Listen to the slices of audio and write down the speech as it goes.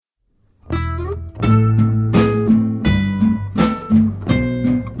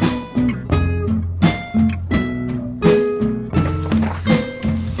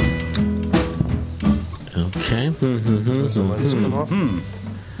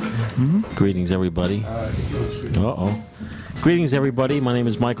off. Greetings, everybody. Uh-oh. Greetings, everybody. My name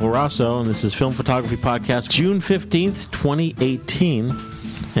is Michael Rosso, and this is Film Photography Podcast, June 15th, 2018.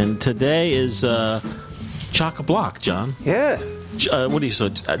 And today is Chock-a-Block, John. Yeah. What do you say?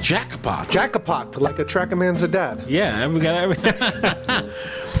 Jackpot. Jackpot, like a Track-a-Man's a dad. Yeah, we got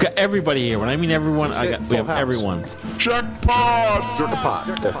everybody here. When I mean everyone, we have everyone. Jackpot.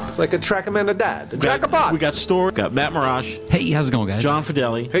 Like a Track-a-Man a dad. Jackpot. We got Stork, got Matt Mirage. Hey, how's it going, guys? John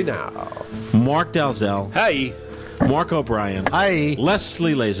Fideli. Hey now. Mark Dalzell. Hey. Mark O'Brien. Hi.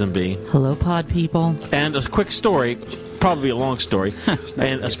 Leslie Lazenby. Hello, pod people. And a quick story, probably a long story,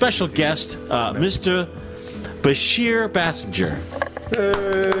 and a special guest, Mr. Bashir Bassinger.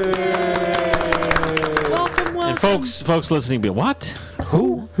 Welcome. And folks listening, be what?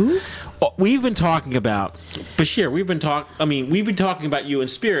 Who? We've been talking about Bashir. We've been talking about you in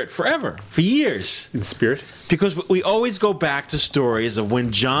spirit forever, for years. In spirit? Because we always go back to stories of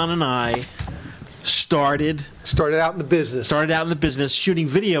when John and I started out in the business shooting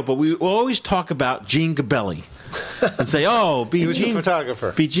video, but we always talk about Gene Gabelli and say, he was a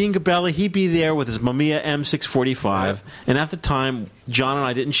photographer. Be Gene Gabelli. He'd be there with his Mamiya M645, and at the time, John and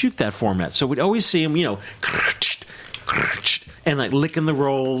I didn't shoot that format, so we'd always see him, and like licking the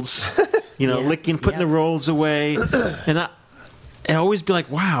rolls, putting the rolls away, and I'd always be like,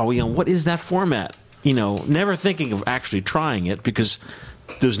 wow, what is that format? Never thinking of actually trying it because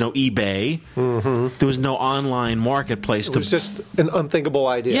there was no eBay. Mm-hmm. There was no online marketplace. It was just an unthinkable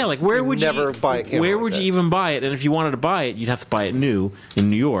idea. Yeah, like where would you never buy a camera? Where would you even buy it? And if you wanted to buy it, you'd have to buy it new in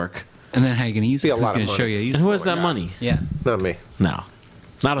New York. And then how are you going to use it? Be a lot Who's of going to show money. you? And who has that money? Yeah. Not me. No,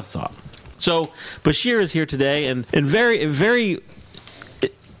 not a thought. So Bashir is here today, and very, very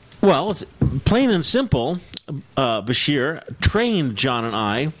well, it's plain and simple. Bashir trained John and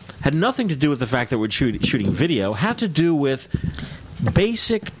I. Had nothing to do with the fact that we're shooting video. Had to do with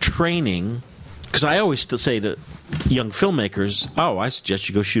basic training, because I always say to young filmmakers, I suggest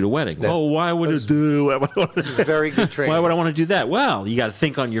you go shoot a wedding. Yeah. Why would it do? Very good training. Why would I want to do that? Well, you got to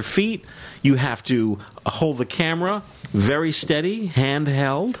think on your feet. You have to hold the camera very steady,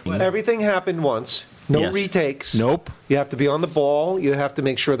 handheld. Everything happened once. No Yes. retakes. Nope. You have to be on the ball. You have to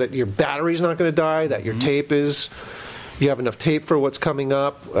make sure that your battery's not going to die, that your tape is... You have enough tape for what's coming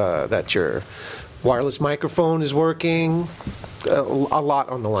up, that your wireless microphone is working. A lot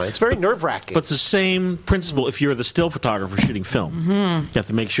on the line. It's very nerve-wracking. But it's the same principle if you're the still photographer shooting film. Mm-hmm. You have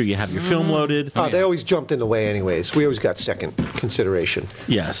to make sure you have your film loaded. They always jumped in the way anyways. We always got second consideration.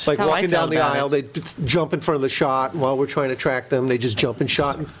 Yes. Like That's how I walking down felt the about aisle, it. they'd jump in front of the shot, and while we're trying to track them, they just jump in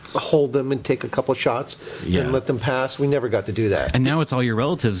shot and hold them and take a couple of shots Yeah. and let them pass. We never got to do that. And now it's all your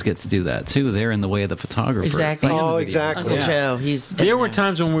relatives get to do that, too. They're in the way of the photographer. Exactly. playing the Oh, video. exactly. Uncle Yeah. Joe, he's... There were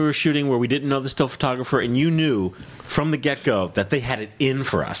times when we were shooting where we didn't know the still photographer, and you knew from the get-go that they had it in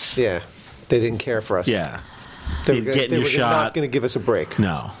for us. Yeah. They didn't care for us. Yeah. They You'd were, get in they your were shot. not going to give us a break.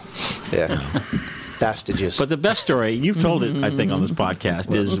 No. Yeah. Bastages. But the best story, you've told it, I think, on this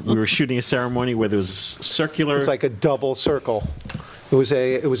podcast, is we were shooting a ceremony where there was circular... It's like a double circle. It was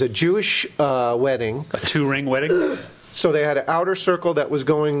a Jewish wedding. A 2-ring wedding? So they had an outer circle that was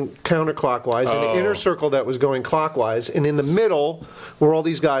going counterclockwise and an inner circle that was going clockwise. And in the middle were all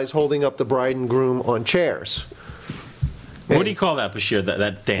these guys holding up the bride and groom on chairs. What do you call that, Bashir,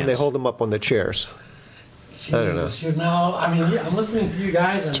 that dance? And they hold them up on the chairs. I don't know. No, I mean, I'm listening to you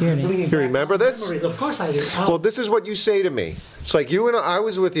guys. And Cheering. bringing You back remember this? memories. Of course I do. Well, this is what you say to me. It's like you and I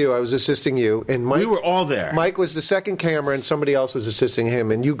was with you. I was assisting you, and Mike. We were all there. Mike was the second camera, and somebody else was assisting him.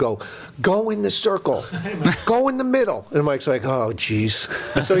 And you go in the circle, go in the middle. And Mike's like, oh, geez.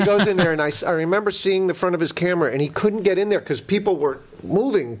 So he goes in there, and I remember seeing the front of his camera, and he couldn't get in there because people were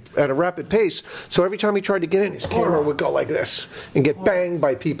moving at a rapid pace. So every time he tried to get in, his camera would go like this and get banged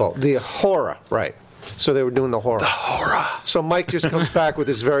by people. The horror, right? So they were doing the horror. The horror. So Mike just comes back with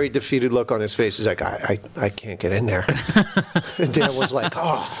this very defeated look on his face. He's like, I can't get in there. And Dan was like,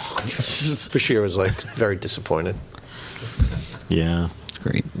 oh. Bashir was like very disappointed. Yeah. It's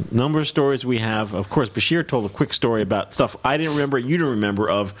great. Number of stories we have. Of course, Bashir told a quick story about stuff I didn't remember, you didn't remember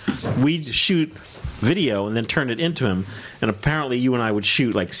of. We'd shoot video and then turn it into him. And apparently you and I would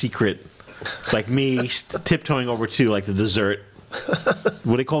shoot like secret, like me tiptoeing over to like the dessert. What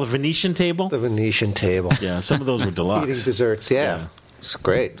do they call the Venetian table? The Venetian table. Yeah, some of those were deluxe. Eating desserts, yeah. It's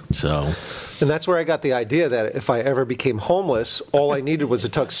great. So, And that's where I got the idea that if I ever became homeless, all I needed was a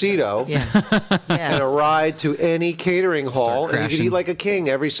tuxedo Yes. and a ride to any catering hall, and you could crashing. eat like a king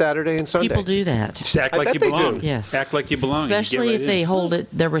every Saturday and Sunday. People do that. Just act I like bet you they belong. do. Yes. Act like you belong. and you get Especially right if they in. hold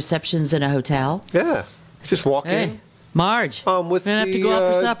their receptions in a hotel. Yeah. Just walk Hey, in. Marge, With we don't have to the, go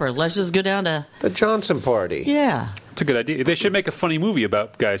out for supper. Let's just go down to... The Johnson party. Yeah. It's a good idea. They should make a funny movie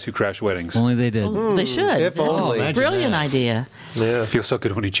about guys who crash weddings. Only they did. They should. if That's only. a brilliant idea. Yeah. It feels so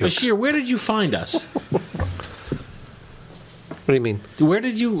good when he jokes. Bashir, where did you find us? What do you mean? Where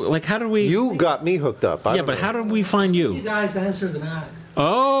did you, like, how did we... You got me hooked up. I yeah, don't but know. how did we find You you? guys answered an ad.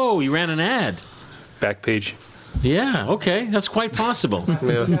 Oh, you ran an ad. Back page. Yeah, okay. That's quite possible. You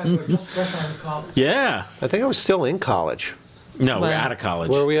guys were just fresh out of college. Yeah. I think I was still in college. No, we're Well- out of college.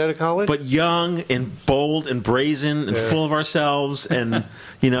 Were we out of college? But young and bold and brazen and Yeah. full of ourselves and,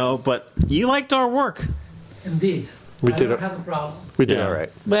 but you liked our work. Indeed. We I did never it. had a problem. we did Yeah. all right.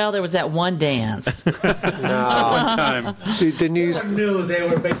 Well, there was that one dance. No, Time. the news. I knew they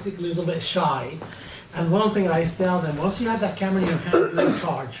were basically a little bit shy. And one thing I used to tell them, once you have that camera in your hand, you're in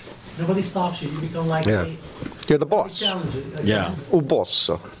charge. Nobody stops you. You become like Yeah. You're the boss. Yeah. Oh, boss.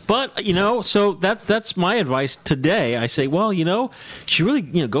 So. But so that's my advice today. I say, well, she really,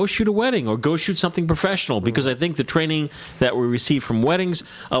 go shoot a wedding or go shoot something professional because I think the training that we receive from weddings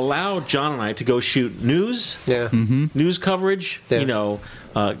allowed John and I to go shoot news, Yeah. news coverage. Yeah.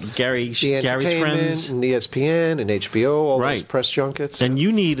 Gary's The entertainment friends. and ESPN and HBO, all those Right. press junkets. And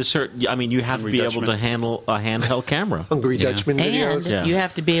you need a certain. I mean, you have Hungry to be able Dutchman. to handle a handheld camera. Hungry Yeah. Dutchman And videos. Yeah. you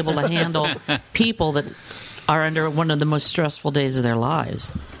have to be able to handle people that are under one of the most stressful days of their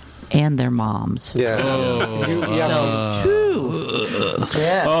lives. And their moms. Yeah. So true.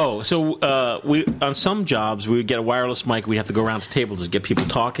 Yeah. Oh, so we on some jobs we would get a wireless mic. We'd have to go around to tables to get people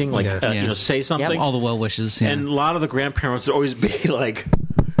talking, like Yeah. Yeah. say something. All the well wishes. Yeah. And a lot of the grandparents would always be like,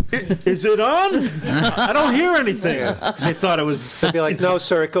 "Is it on? I don't hear anything," because they thought it was. They'd be like, "No,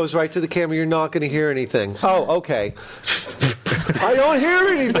 sir, it goes right to the camera. You're not going to hear anything." Oh, okay. I don't hear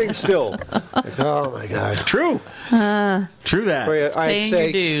anything still. Like, oh my god. True. True that. paying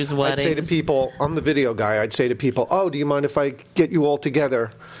your dues, I'd say to weddings. people, I'm the video guy. I'd say to people, "Oh, do you mind if I get you all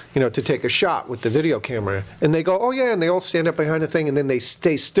together, to take a shot with the video camera?" And they go, "Oh yeah," and they all stand up behind the thing, and then they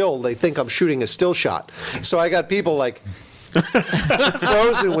stay still. They think I'm shooting a still shot. So I got people like.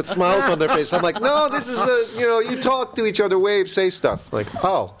 frozen with smiles on their face. I'm like, no, this is you talk to each other, wave, say stuff. Like,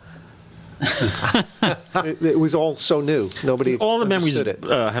 oh. it was all so new. Nobody All the memories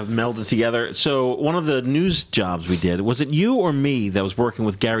understood it. have melded together. So one of the news jobs we did, was it you or me that was working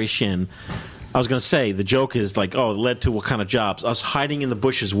with Gary Shin? I was going to say, the joke is like, it led to what kind of jobs? Us hiding in the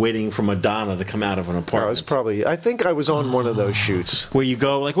bushes waiting for Madonna to come out of an I apartment. think I was on one of those shoots. Where you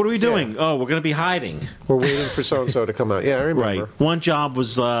go, like, what are we doing? Oh, we're going to be hiding. We're waiting for so-and-so to come out. Yeah, I remember. Right. One job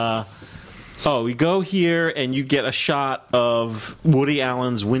was, we go here and you get a shot of Woody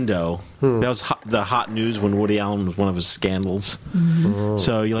Allen's window. That was the hot news when Woody Allen was one of his scandals.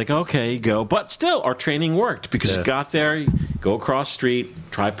 So you're like, okay, you go. But still, our training worked because you got there, you go across the street,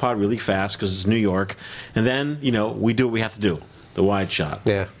 tripod really fast because it's New York, and then, we do what we have to do. The wide shot.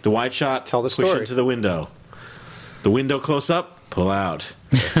 Yeah. The wide shot, Just tell the push story. into the window. The window close up, pull out.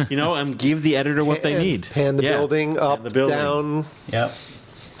 And give the editor what they need. Pan the Yeah. building, Pan up, the building. down, Yep.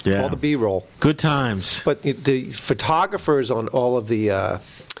 Yeah. all the B-roll. Good times. But the photographers on all of the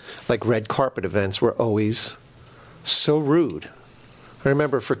red carpet events were always so rude. I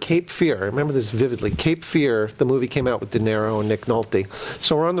remember for Cape Fear, I remember this vividly. Cape Fear, the movie came out with De Niro and Nick Nolte.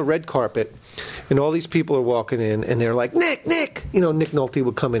 So we're on the red carpet, and all these people are walking in, and they're like, Nick! Nick Nolte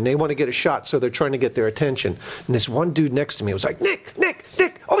would come in. They want to get a shot, so they're trying to get their attention. And this one dude next to me was like, Nick!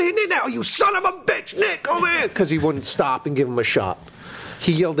 Over here now, you son of a bitch! Nick, over here! Because he wouldn't stop and give him a shot.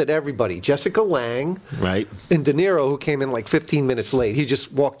 He yelled at everybody. Jessica Lange Right. and De Niro, who came in like 15 minutes late. He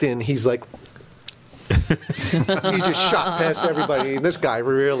just walked in. He's like, he just shot past everybody. And this guy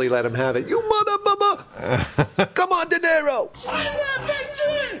really let him have it. You mother mama! Come on, De Niro!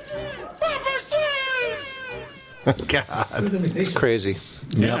 God, it's crazy.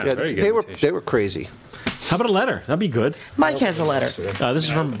 Yeah, Yeah, very good they imitation. were crazy. How about a letter? That'd be good. Mike has a letter. This is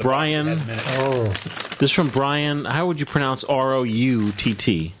from Brian. This is from Brian. How would you pronounce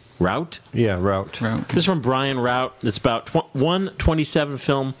Routt? Route? Yeah, route. This is from Brian Route. It's about 127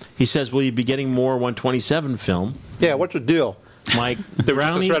 film. He says, will you be getting more 127 film? Yeah, what's the deal? My They were just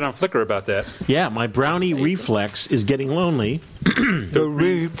brownie, right on Flickr about that. my brownie reflex is getting lonely. The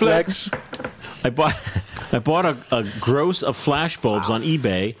reflex. I bought a gross of flash bulbs on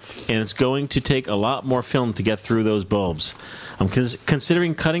eBay, and it's going to take a lot more film to get through those bulbs. I'm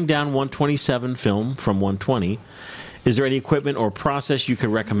considering cutting down 127 film from 120. Is there any equipment or process you could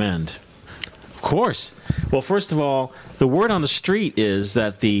recommend? Of course. Well, first of all, the word on the street is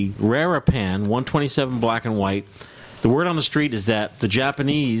that the Raripan 127 black and white, the word on the street is that the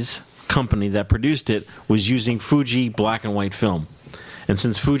Japanese company that produced it was using Fuji black and white film. And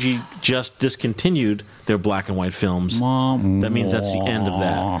since Fuji just discontinued their black and white films, that means that's the end of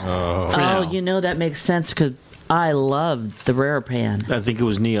that. For now. Oh, that makes sense because I loved the Rarepan, I think it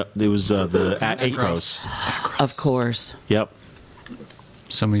was the Acros. of course. Yep.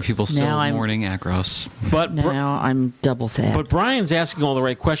 So many people still Now I'm- mourning Acros. But Now I'm double sad. But Brian's asking all the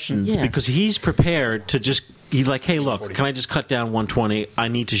right questions Yes. because he's prepared to just. He's like, hey, look, can I just cut down 120? I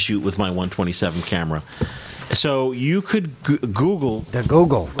need to shoot with my 127 camera. So you could Google. The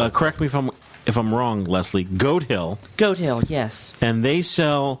Google. Correct me if I'm wrong, Leslie. Goat Hill, Goat Hill, yes. and they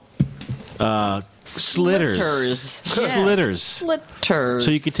sell slitters. Slitters. Slitters.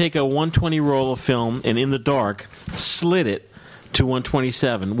 So you could take a 120 roll of film and in the dark slit it to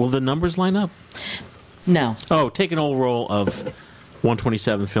 127. Will the numbers line up? No. Oh, take an old roll of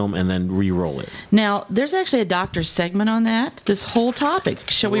 127 film and then re-roll it. Now, there's actually a doctor segment on that, this whole topic.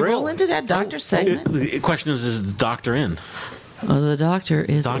 Shall we roll Really? into that doctor segment? The question is the doctor in? Oh, the doctor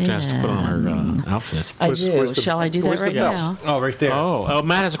is The doctor has to put on her outfit. I Where's- do. where's the- Shall I do that where's the right bell? now? Oh, right there. Oh,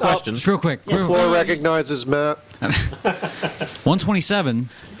 Matt has a question. Just real quick. Yes. Floor recognizes Matt. 127,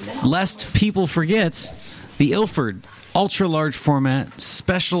 lest people forget, the Ilford ultra large format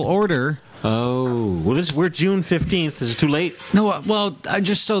special order. Oh, well, we're June 15th. Is it too late? No, well,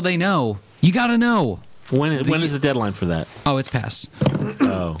 just so they know, you got to know. When is the deadline for that? Oh, it's passed.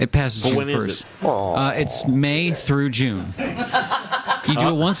 Oh, It passes Well, June when is 1st. it? It's May through June. You do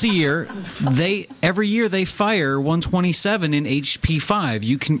it once a year. Every year they fire 127 in HP5.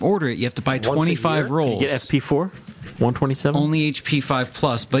 You can order it. You have to buy 25 year? rolls. You get FP4, 127. Only HP5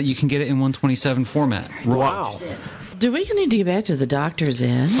 plus, but you can get it in 127 format. Wow. Do we need to get back to the doctor's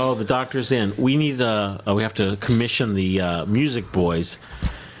in? Oh, the doctor's in. We need. We have to commission the music boys.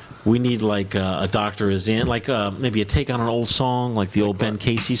 We need like a doctor is in, like maybe a take on an old song, like the old Ben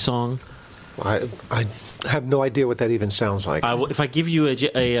Casey song. I have no idea what that even sounds like. If I give you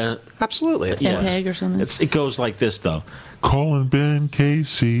a Absolutely. yeah, Peg or something? it goes like this though. Calling Ben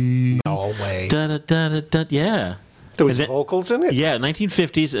Casey. No way. Da da da da da. Yeah. There was And then- vocals in it? Yeah,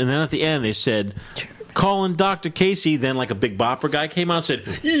 1950s, and then at the end they said, "Calling Dr. Casey." Then like a big bopper guy came out and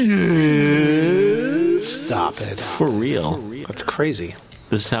said, "Yes." Stop it. For real. That's crazy.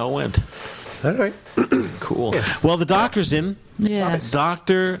 This is how it went. All right. Cool. Well, the doctor's in. Yes.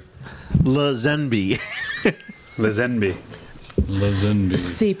 Dr. Lazenby. Lazenby.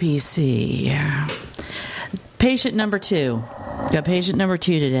 CPC. Patient number 2. Got patient number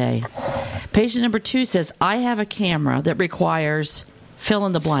 2 today. Patient number 2 says, I have a camera that requires fill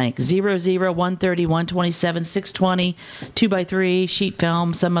in the blank 00, 130, 127, 620, 2x3, sheet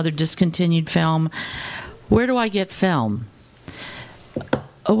film, some other discontinued film. Where do I get film?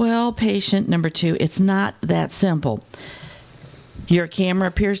 Well, patient number 2, it's not that simple. Your camera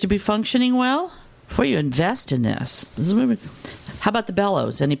appears to be functioning well. Before you invest in this, how about the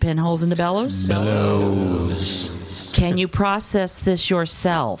bellows? Any pinholes in the bellows? Can you process this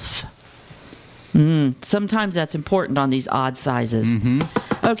yourself? Sometimes that's important on these odd sizes.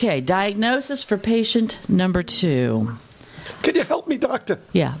 Okay, diagnosis for patient number 2. Can you help me, doctor?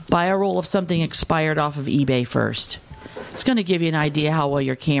 Yeah, buy a roll of something expired off of eBay first. It's going to give you an idea how well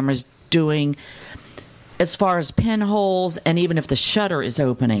your camera's doing as far as pinholes and even if the shutter is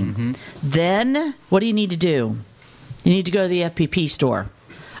opening. Then, what do you need to do? You need to go to the FPP store.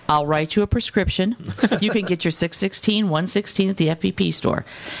 I'll write you a prescription. You can get your 616, 116 at the FPP store.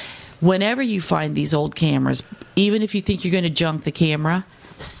 Whenever you find these old cameras, even if you think you're going to junk the camera,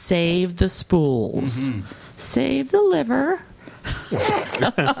 save the spools. Save the liver.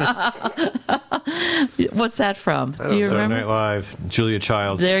 What's that from? Do you Saturday remember? Night Live, Julia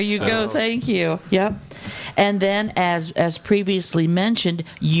Child. There you go. Thank you. Yep. And then, as previously mentioned,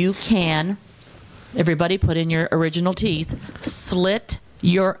 you can, everybody put in your original teeth, slit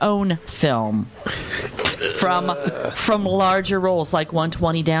your own film from larger rolls, like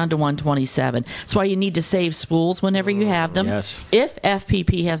 120 down to 127. That's why you need to save spools whenever you have them. Yes. If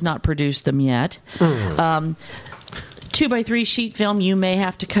FPP has not produced them yet. 2x3 sheet film you may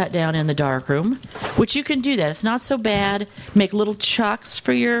have to cut down in the darkroom, which you can do that. It's not so bad. Make little chucks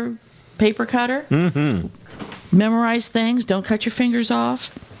for your paper cutter. Memorize things. Don't cut your fingers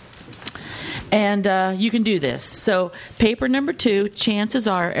off. And you can do this. So paper number 2, chances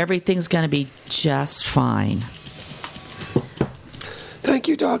are everything's going to be just fine. Thank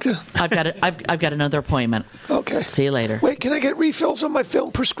you, doctor. I've got another appointment. Okay. See you later. Wait, can I get refills on my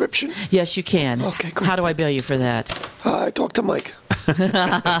film prescription? Yes, you can. Okay, great. How do I bill you for that? I talked to Mike.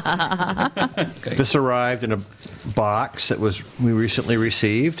 This arrived in a box that we recently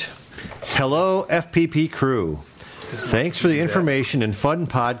received. Hello, FPP crew. Thanks for the information and fun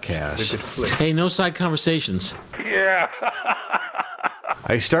podcast. Hey, no side conversations.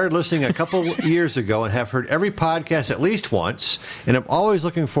 I started listening a couple years ago and have heard every podcast at least once, and I'm always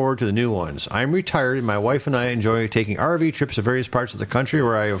looking forward to the new ones. I'm retired, and my wife and I enjoy taking RV trips to various parts of the country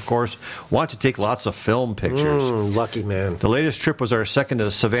where I, of course, want to take lots of film pictures. Lucky man. The latest trip was our second to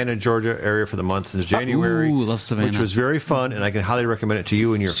the Savannah, Georgia area for the month of January, Ooh, love Savannah. which was very fun, and I can highly recommend it to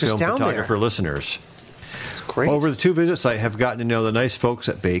you and your It's just film down photographer there. listeners. Great. Over the 2 visits, I have gotten to know the nice folks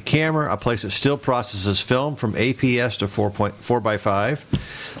at Bay Camera, a place that still processes film from APS to 4x5.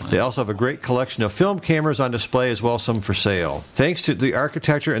 They also have a great collection of film cameras on display, as well as some for sale. Thanks to the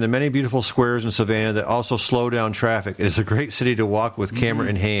architecture and the many beautiful squares in Savannah that also slow down traffic, it is a great city to walk with camera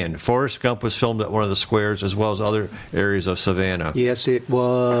in hand. Forrest Gump was filmed at one of the squares, as well as other areas of Savannah. Yes, it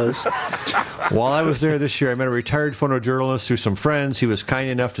was. While I was there this year, I met a retired photojournalist through some friends. He was kind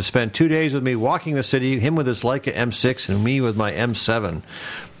enough to spend 2 days with me walking the city, him with his Leica M6 and me with my M7.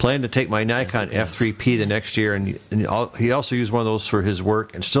 Plan to take my Nikon F3P the next year, and he also used one of those for his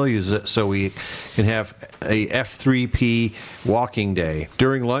work and still uses it so we can have a F3P walking day.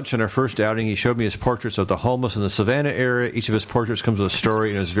 During lunch on our first outing, he showed me his portraits of the homeless in the Savannah area. Each of his portraits comes with a story,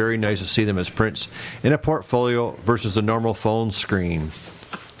 and it was very nice to see them as prints in a portfolio versus the normal phone screen.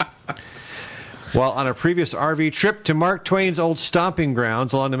 While on a previous RV trip to Mark Twain's old stomping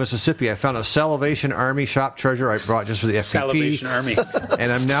grounds along the Mississippi, I found a Salvation Army shop treasure I brought just for the FPP. Salvation Army.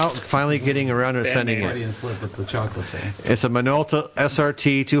 And I'm now finally getting around to sending it. It's a Minolta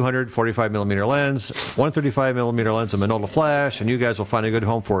SRT 200 45mm lens, 135mm lens, a Minolta flash, and you guys will find a good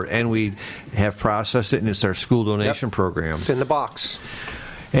home for it. And we have processed it, and it's our school donation program. It's in the box.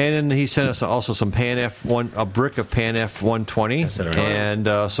 And then he sent us also some Pan F1, a brick of Pan F120,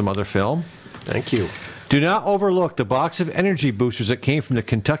 and some other film. Thank you. Do not overlook the box of energy boosters that came from the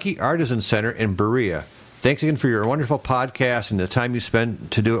Kentucky Artisan Center in Berea. Thanks again for your wonderful podcast and the time you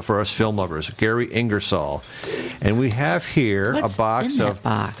spend to do it for us film lovers. Gary Ingersoll. And we have here What's a box in that of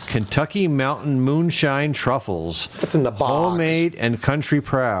box? Kentucky Mountain Moonshine Truffles. What's in the box? Homemade and country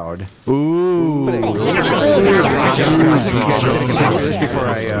proud. Ooh. Before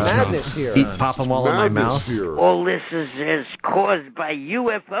I Madness here. pop them all in my mouth. All this is caused by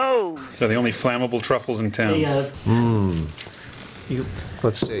UFOs. They're the only flammable truffles in town.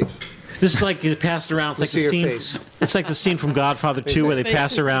 Let's see. This is like passed around. It's like Let's see the your scene. face. It's like the scene from Godfather 2 where they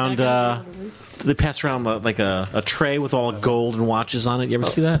pass around. They pass around like a tray with all gold and watches on it. You ever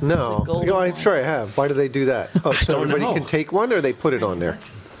see that? No. gold Oh, I'm sure I have. Why do they do that? Oh, so don't everybody know. can take one, or they put it on there?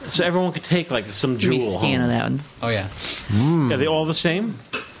 So everyone could take like some Give me jewel. a scan home. of that one. Oh, yeah. Are they all the same?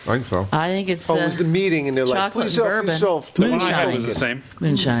 I think so. I think it's Oh, it was the meeting, and they're like, chocolate please and help bourbon. yourself. The one I Moonshine. had was the same.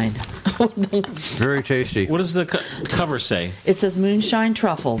 moonshine. Very tasty. What does the cover say? It says moonshine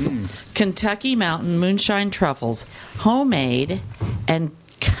truffles. Kentucky Mountain moonshine truffles. Homemade and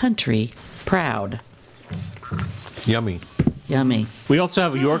country proud. Yummy. Yummy. We also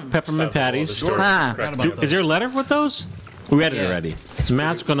have York peppermint patties. Ah, Is there a letter with those? We read it already. So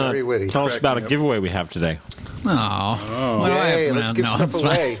Matt's going Very witty. to tell us about a giveaway we have today. Oh. Why do I have Yay, to let's now? give No, stuff it's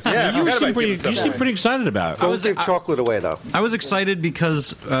fine. away. Yeah, You I forgot seem about pretty, giving you stuff seem away. pretty excited about it. Don't give chocolate away, though. I was excited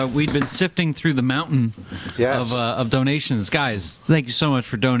because we'd been sifting through the mountain Yes. of donations. Guys, thank you so much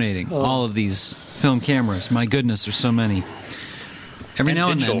for donating all of these film cameras. My goodness, there's so many. Every And now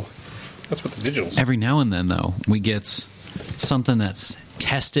digital. and then, That's what the digital's. every now and then, though, we get something that's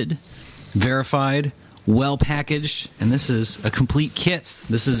tested, verified, well packaged, and this is a complete kit.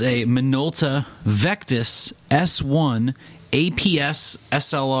 This is a Minolta Vectis S1 APS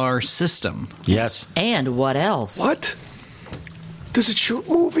SLR system. Yes. and what else? What? Does it shoot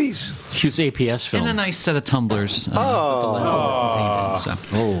movies? Shoots APS film. And a nice set of tumblers with the lenses that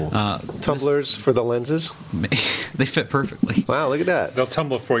contain it. So, Tumblers for the lenses? they fit perfectly. Wow, look at that. They'll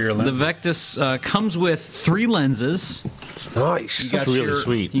tumble for your The lens. Vectis comes with 3 lenses. It's nice. That's really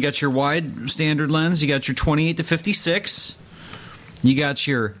sweet. You got your wide standard lens. You got your 28 to 56. You got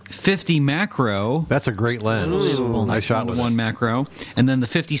your 50 macro. That's a great lens. I shot with it. 1 macro, and then the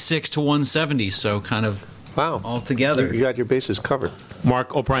 56 to 170. So kind of Wow. all together. You got your bases covered.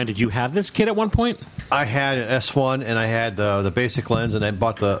 Mark O'Brien, did you have this kit at one point? I had an S1 and I had the basic lens, and I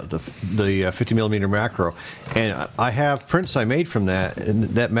bought the 50mm macro. And I have prints I made from that,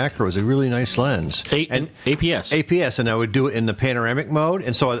 and that macro is a really nice lens. And APS. APS, and I would do it in the panoramic mode,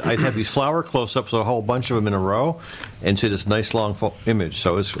 and so I'd have these flower close-ups, a whole bunch of them in a row, and see this nice long image.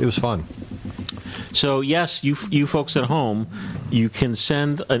 So it was fun. So yes, you folks at home, you can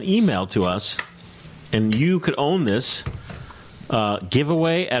send an email to us, and you could own this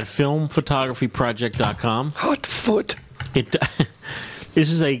giveaway at filmphotographyproject.com. Hot foot. This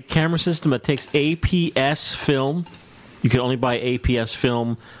is a camera system that takes APS film. You can only buy APS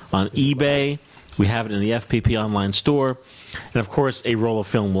film on eBay We have it in the FPP online store. And, of course, a roll of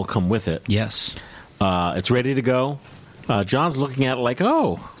film will come with it. Yes. It's ready to go. John's looking at it like,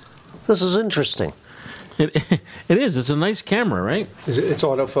 oh, This is interesting. it is. It's a nice camera, right? It's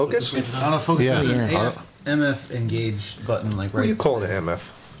autofocus? It's autofocus. Yeah. There's an Yes. MF engage button, like What are you right. calling it, MF?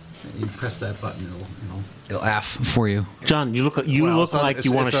 You press that button, It'll AF for you. John, you look Well, look it's not- like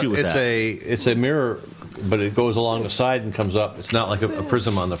you want to it's a- shoot with it's that. It's a mirror, but it goes along the side and comes up. It's not like a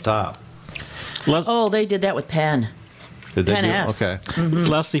prism on the top. Oh, they did that with Pen. Did they Pen do? Fs. Okay.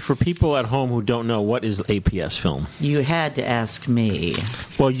 Leslie, for people at home who don't know, what is APS film? You had to ask me.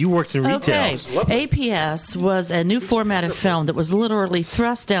 Well, you worked in retail. Okay. APS was a new format of film that was literally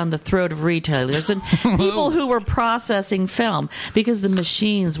thrust down the throat of retailers and people who were processing film because the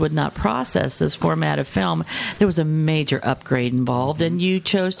machines would not process this format of film. There was a major upgrade involved, and you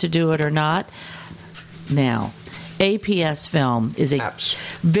chose to do it or not. Now, APS film is a Apps.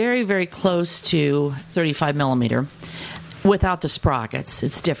 very, very close to 35 millimeter. Without the sprockets,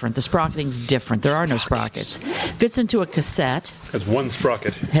 it's different. The sprocketing's different. There are no sprockets. Fits into a cassette. There's one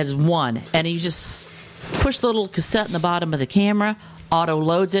sprocket. Has one, and you just push the little cassette in the bottom of the camera. Auto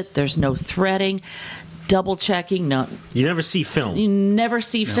loads it. There's no threading, double checking. No, You never see film. you never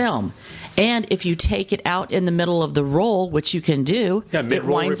see film. And if you take it out in the middle of the roll, which you can do, Yeah, it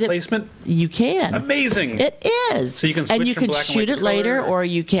mid-roll winds replacement? You can. Amazing. It is. So you can and switch you from can black and shoot white it to later, color? or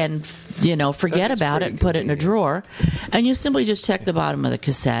you can, forget That is about it pretty and put it in a convenient. drawer. And you simply just check the bottom of the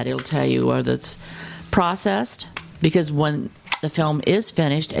cassette. It'll tell you whether it's processed, because when the film is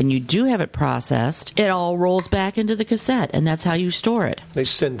finished and you do have it processed, it all rolls back into the cassette, and that's how you store it. They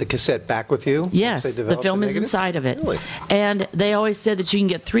send the cassette back with you? once Yes, they the develop film is negative? inside of it. Really? And they always said that you can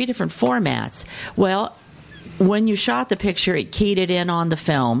get 3 different formats. Well, when you shot the picture, it keyed it in on the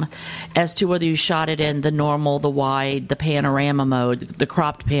film as to whether you shot it in the normal, the wide, the panorama mode, the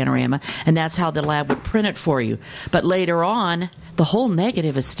cropped panorama, and that's how the lab would print it for you. But later on, the whole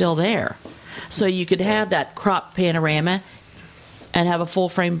negative is still there. So you could have that cropped panorama and have a full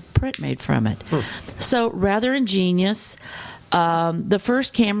frame print made from it. So rather ingenious. The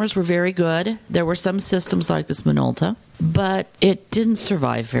first cameras were very good. There were some systems like this Minolta, but it didn't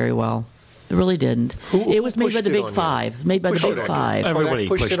survive very well. It really didn't. Who It was made by pushed the it Big on you? Five. Made by the Big Kodak. Five. Everybody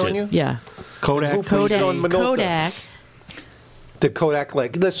Kodak pushed it on it. you? Yeah. Kodak. Who pushed it on Minolta? Kodak. The Kodak,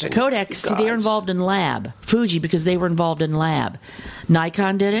 like, listen. Kodak, you see, they were guys. involved in lab. Fuji, because they were involved in lab.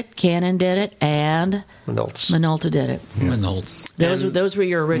 Nikon did it, Canon did it, and Minolta. Minolta did it. Minolta. Those were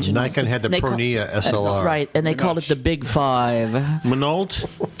your originals. Nikon had the They call- Pronea SLR. Right, and they called it the Big Five. Minolta,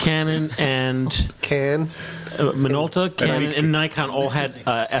 Canon, and Can. Minolta, Canon, and Nikon all had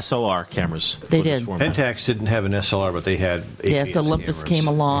SLR cameras. They for this did. format. Pentax didn't have an SLR, but they had Yes, APS Olympus cameras. came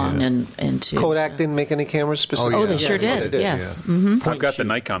along Yeah. and too. Kodak so. didn't make any cameras specifically? Oh, they Yeah. sure Yes, did. they Yes. yeah. Mm-hmm. I've got the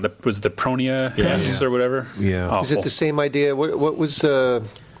Nikon. Was it the Pronea Yes. S or whatever? Yeah. Awful. Is it the same idea? What was the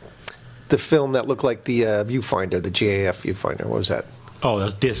film that looked like the viewfinder, the GAF viewfinder? What was that? Oh,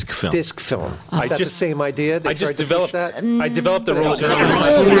 that's disc film. Disc film. I Is that just- the same idea? They I just tried to push developed. that? I developed a roll. It was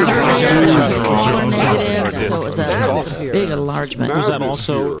a smaller negative, so it was Madness a here. big enlargement. Was that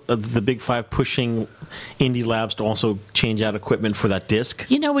also the Big Five pushing indie labs to also change out equipment for that disc?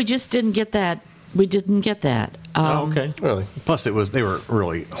 You know, we just didn't get that. We didn't get that. Oh, okay. Really? Plus, they were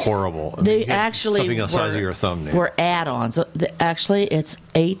really horrible. I mean, They you had actually something the size of your thumbnail. were add-ons. Actually, it's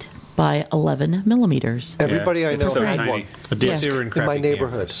 8 by 11 millimeters. Everybody I it's know so had tiny. one A disc. Yes. They were in my crappy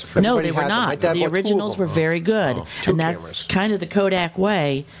neighborhood. cameras. No, Everybody they were had them. My not. dad The bought two of originals them. were very good, Two and that's cameras. kind of the Kodak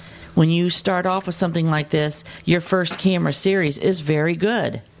way. When you start off with something like this, your first camera series is very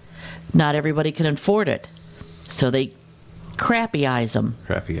good. Not everybody can afford it, so they crappy-eyes them.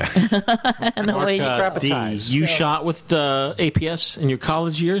 Crappy guy. And the way D, you shot with the APS in your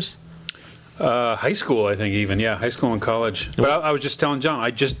college years? High school, I think, even. Yeah, high school and college. But I was just telling John,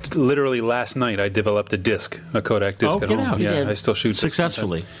 I just literally last night I developed a disc, a Kodak disc Oh, at get home. out. You Yeah, did. I still shoot discs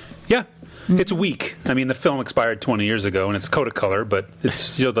Successfully. Yeah. It's weak. I mean, the film expired 20 years ago, and it's Kodacolor, but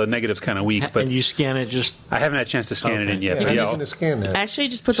it's the negative's kind of weak. But And you scan it just... I haven't had a chance to scan it in yet. Yeah, but I'm yeah, just I'll going to scan that. Actually,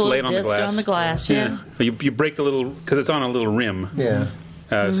 just put the just lay it little on the disc glass. on the glass. Yeah. You break the little because it's on a little rim. Yeah.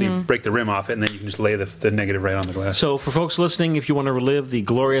 So you break the rim off it, and then you can just lay the negative right on the glass. So for folks listening, if you want to relive the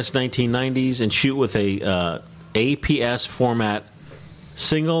glorious 1990s and shoot with a APS format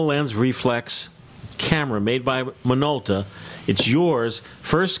single lens reflex camera made by Minolta, it's yours.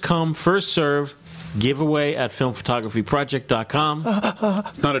 First come, first serve. Giveaway at filmphotographyproject.com.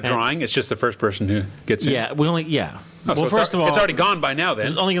 It's not a drawing; it's just the first person who gets in. Yeah, we only Oh, well, so first of all, it's already gone by now. there's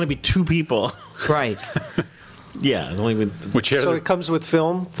Then only going to be 2 people. Right. Yeah, it's only been, which So it comes with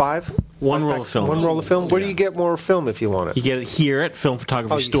film, 5? One roll of film. One roll of film. Where do you get more film if you want it? You get it here at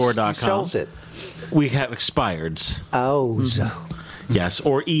filmphotography.store.com. Who sells it? We have expireds. Oh, Yes,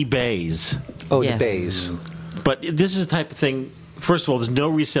 or eBays. Oh, Yes. the bays. But this is the type of thing. First of all, there's no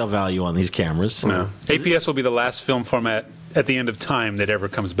resale value on these cameras. No. APS will be the last film format at the end of time that ever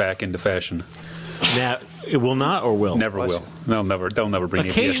comes back into fashion. Now, it will not or will? Never will. They'll never bring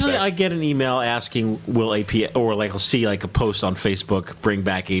Occasionally, APS back. I get an email asking, "Will APS?" Or like I'll see like a post on Facebook, "Bring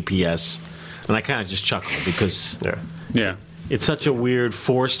back APS," and I kind of just chuckle because Yeah. it's such a weird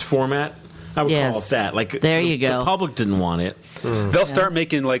forced format. I would call Yes. it that. Like There you go. The public didn't want it. They'll start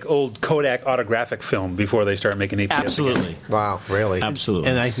making like old Kodak autographic film before they start making APS. Absolutely, Again. Wow, really? absolutely.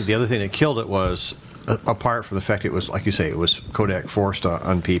 And I think the other thing that killed it was, apart from the fact it was, like you say, it was Kodak forced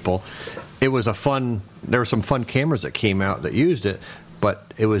on people, it was there were some fun cameras that came out that used it,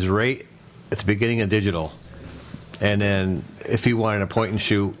 but it was right at the beginning of digital. And then if you wanted a point and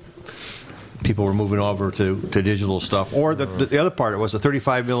shoot, people were moving over to digital stuff. Or the other part was the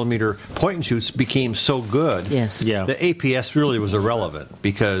 35 millimeter point and shoots became so good. Yes. Yeah. The APS really was irrelevant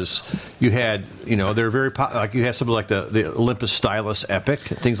because you had, they're very like you had something like the Olympus Stylus Epic,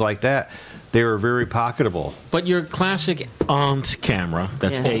 things like that. They were very pocketable. But your classic AUNT camera,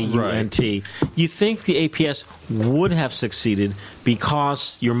 that's Yeah. AUNT, you think the APS would have succeeded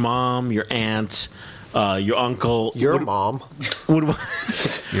because your mom, your aunt, your uncle, Your mom. would want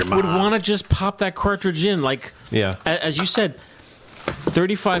to just pop that cartridge in. Like, Yeah. as you said,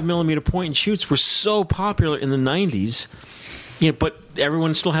 35 millimeter point and shoots were so popular in the 90s. But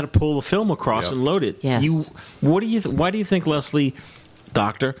everyone still had to pull the film across Yep. and load it. Yes. Why do you think, Leslie,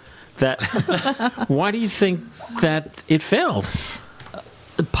 doctor, that why do you think that it failed?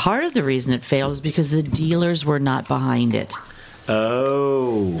 Part of the reason it failed is because the dealers were not behind it.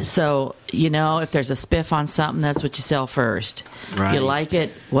 Oh. So, if there's a spiff on something, that's what you sell first. Right. You like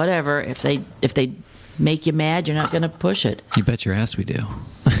it, whatever. If they make you mad, you're not going to push it. You bet your ass we do.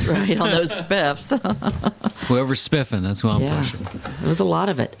 That's right, on those spiffs. Whoever's spiffing, that's who I'm Yeah. pushing. There was a lot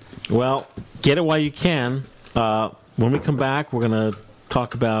of it. Well, get it while you can. When we come back, we're going to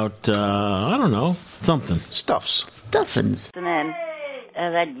talk about, I don't know, something. Stuffs. Stuffins. And then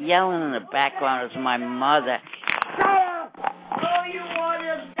that yelling in the background is my mother. Oh.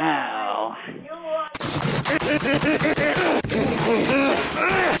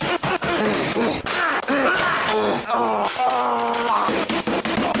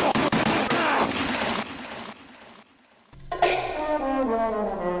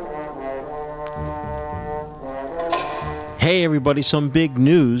 Hey, everybody, some big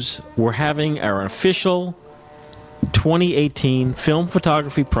news. We're having our official 2018 Film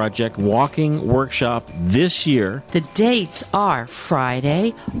Photography Project walking workshop this year. The dates are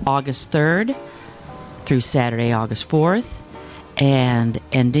Friday, August 3rd through Saturday, August 4th, and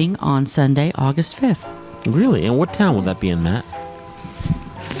ending on Sunday, August 5th. Really? And what town would that be in, Matt?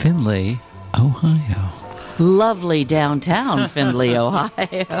 Findlay, Ohio. Lovely downtown Findlay, Ohio.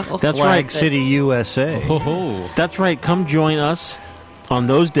 That's Flag right. City, USA. Oh, That's right. Come join us on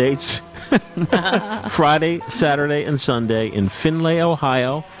those dates. Friday, Saturday, and Sunday in Findlay,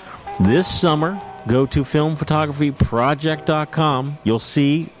 Ohio. This summer, go to filmphotographyproject.com. You'll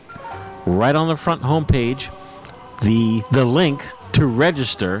see right on the front homepage the link to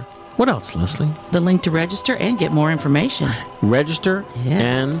register. What else, Leslie? The link to register and get more information. Register Yes.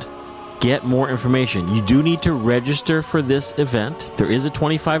 and get more information. You do need to register for this event. There is a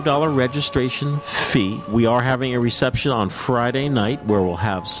 $25 registration fee. We are having a reception on Friday night where we'll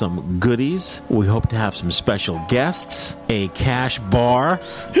have some goodies. We hope to have some special guests, a cash bar.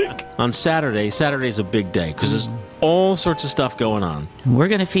 On Saturday, Saturday's a big day because there's all sorts of stuff going on. We're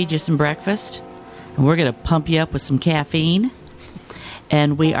going to feed you some breakfast, and we're going to pump you up with some caffeine.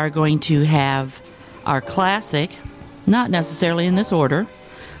 And we are going to have our classic, not necessarily in this order,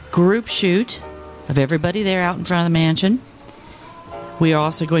 group shoot of everybody there out in front of the mansion. We are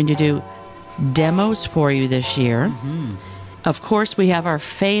also going to do demos for you this year. Of course, we have our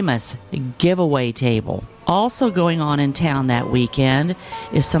famous giveaway table. Also going on in town that weekend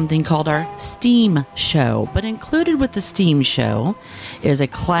is something called our Steam Show. But included with the Steam Show is a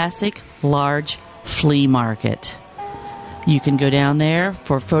classic large flea market. You can go down there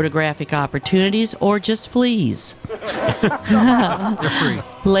for photographic opportunities or just fleas.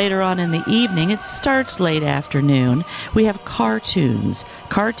 Later on in the evening, it starts late afternoon, we have cartoons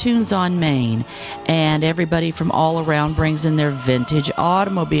on Main, and everybody from all around brings in their vintage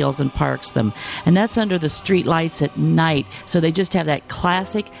automobiles and parks them. And that's under the street lights at night, so they just have that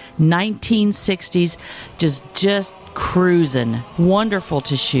classic 1960s just cruising. Wonderful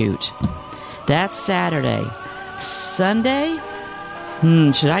to shoot. That's Saturday. Sunday,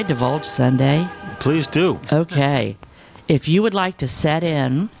 Should I divulge Sunday? Please do. Okay. If you would like to set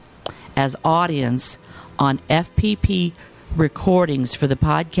in as audience on FPP recordings for the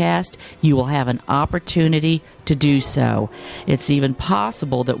podcast, you will have an opportunity to do so. It's even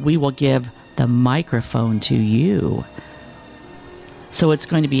possible that we will give the microphone to you. So it's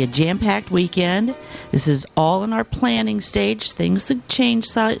going to be a jam-packed weekend. This is all in our planning stage. Things could change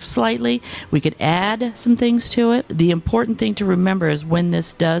slightly. We could add some things to it. The important thing to remember is when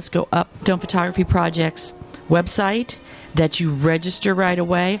this does go up, Film Photography Project's website, that you register right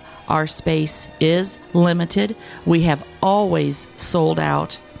away. Our space is limited. We have always sold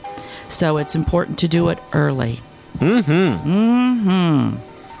out. So it's important to do it early.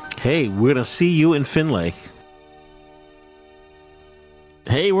 Hey, we're going to see you in Finlay.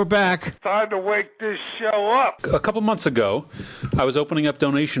 Hey, we're back. Time to wake this show up. A couple months ago, I was opening up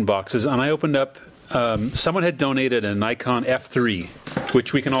donation boxes, and I opened up, someone had donated a Nikon F3,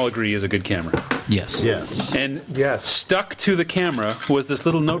 which we can all agree is a good camera. Yes. Yes. And Yes. stuck to the camera was this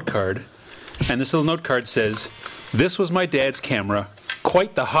little note card, and this little note card says, "This was my dad's camera.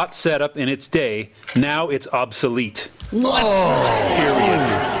 Quite the hot setup in its day. Now it's obsolete." What?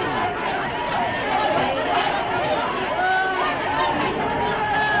 Period.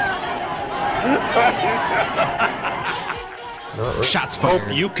 Shots fired.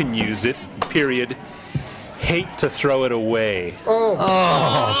 Hope you can use it. Period. Hate to throw it away.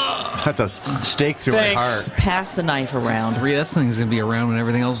 That's a stake through my heart. Pass the knife around. That thing's going to be around when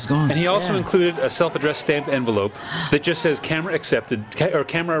everything else is gone. And he also Yeah. included a self-addressed stamped envelope that just says "camera accepted" or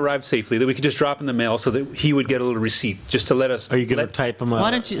 "camera arrived safely," that we could just drop in the mail so that he would get a little receipt just to let us. Are you going to type him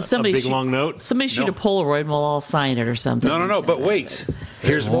Why don't you somebody a big shoot, long note? Somebody shoot No. a Polaroid and we'll all sign it or something. No. But wait,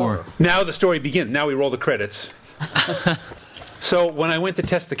 here's more. Now the story begins. Now we roll the credits. So when I went to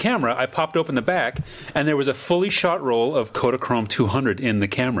test the camera, I popped open the back, and there was a fully shot roll of Kodachrome 200 in the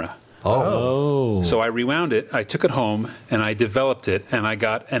camera. Oh. So I rewound it, I took it home, and I developed it, and I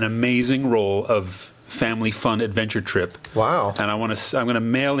got an amazing roll of family fun adventure trip. Wow. And I'm going to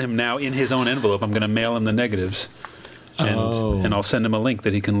mail him now in his own envelope. I'm going to mail him the negatives. And I'll send him a link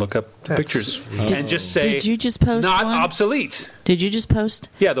that he can look up pictures and just say, Did you just post not one? obsolete. Did you just post?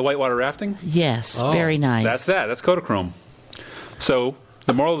 Yeah, the whitewater rafting. Yes, very nice. That's that. That's Kodachrome. So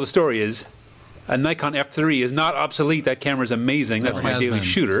the moral of the story is a Nikon F3 is not obsolete. That camera is amazing. That's it my has daily been.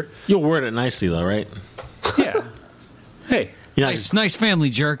 shooter. You'll word it nicely, though, right? Yeah. Hey. You're not Nice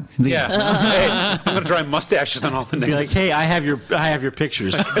family jerk. Yeah. Hey, I'm going to dry mustaches on all the Be like, negatives. hey, I have your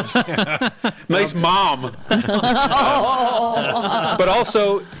pictures. Nice mom. But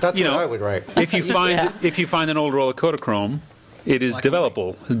also, That's you what know, I would write. if you find an old roll of Kodachrome, it is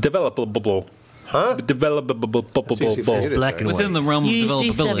developable. Huh? Developable. It's easy for you to Black say. and white. Within the realm of You used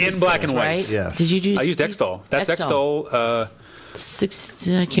developability. In black and D76, white. right? Yes. Did you use? I used Xtol. That's Xtol.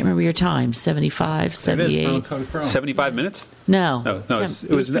 I can't remember your time. 75, 78. 75 minutes? No. No, it was.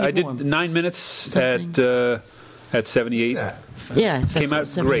 pretty I did warm. 9 minutes Something. at 78. Yeah. Yeah, that's Came out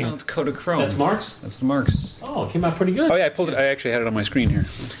 78. great. It's Kodachrome. That's Mark's? That's the Marks. Oh, it came out pretty good. Oh yeah, I pulled it. I actually had it on my screen here.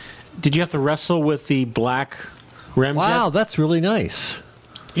 Did you have to wrestle with the black Remjet? Wow, that's really nice.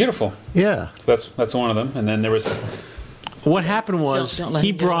 Beautiful. Yeah. That's one of them. And then there was. What happened was Don't let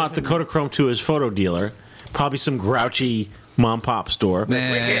he him get away brought the from Kodachrome to his photo dealer, probably some grouchy mom pop store. We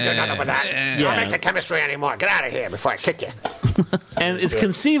can't do nothing with that. Yeah. Don't make the chemistry anymore. Get out of here before I kick you. And it's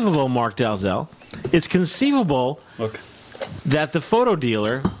conceivable, Mark Dalzell, it's conceivable Look. that the photo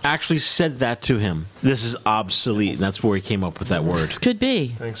dealer actually said that to him. This is obsolete, and that's where he came up with that word. This could be.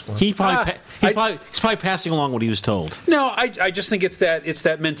 Thanks, Mark. He's probably passing along what he was told. No, I just think it's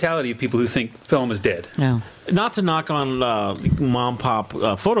that mentality of people who think film is dead. No. Not to knock on mom pop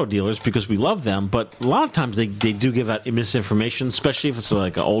photo dealers because we love them, but a lot of times they do give out misinformation, especially if it's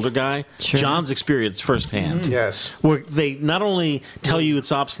like an older guy. Sure. John's experience firsthand. Yes. Where they not only tell you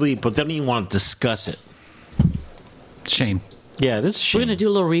it's obsolete, but they don't even want to discuss it. Shame. Yeah, it is a shame. We're going to do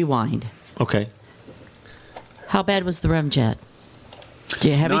a little rewind. Okay. How bad was the Remjet? Do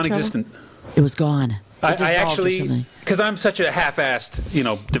you have any Non-existent. trouble? It was gone. It I dissolved or actually, something. because I'm such a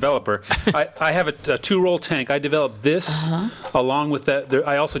half-assed, developer. I have a two-roll tank. I developed this along with that.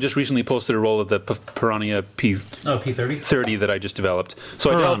 I also just recently posted a roll of the Piranha P30? 30 that I just developed. So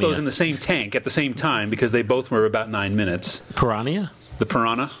I developed Piranha. those in the same tank at the same time because they both were about 9 minutes. Piranha? The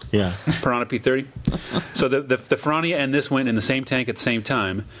Piranha. Yeah. Piranha P30. So the Piranha and this went in the same tank at the same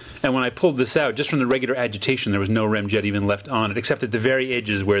time. And when I pulled this out, just from the regular agitation, there was no Remjet even left on it, except at the very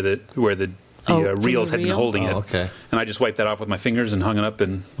edges where the from the reels had been reel? holding it. Oh, okay. And I just wiped that off with my fingers and hung it up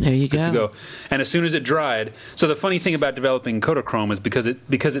and There you good to go. go. And as soon as it dried, so the funny thing about developing Kodachrome is because it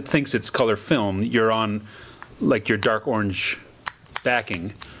thinks it's color film, you're on like your dark orange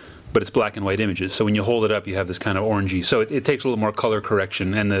backing, but it's black and white images. So when you hold it up, you have this kind of orangey. So it takes a little more color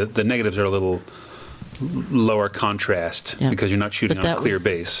correction, and the negatives are a little lower contrast because you're not shooting on a clear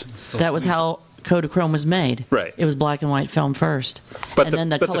base. That was how Kodachrome was made. Right. It was black and white film first. And then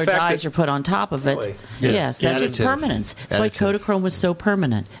the colored dyes are put on top of it. Yes, that's its permanence. That's why Kodachrome was so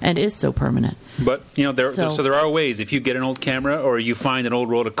permanent and is so permanent. But, there are ways. If you get an old camera or you find an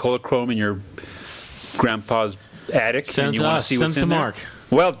old roll of Kodachrome in your grandpa's attic and you want to see what's in there. Mark.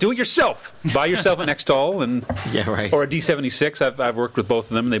 Well, do it yourself. Buy yourself an Xtol and or a D76. I've worked with both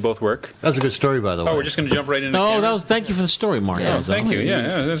of them, and they both work. That's a good story, by the way. Oh, we're just going to jump right into the camera? Thank you for the story, Mark. Yeah, thank you.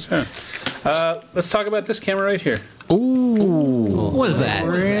 Let's talk about this camera right here. Ooh. What is that?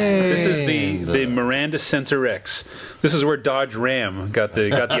 This is the Miranda Center X. This is where Dodge Ram got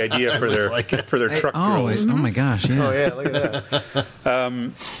the idea for their truck girls. Oh my gosh! Yeah. Oh yeah, look at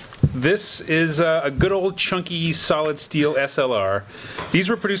that. This is a good old chunky solid steel SLR. These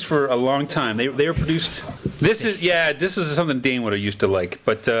were produced for a long time. They were produced. This is something Dane would have used to like.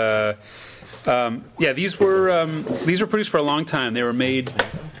 But these were produced for a long time. They were made.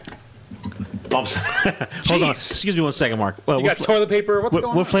 Hold on. Excuse me 1 second, Mark. You got toilet paper? What's going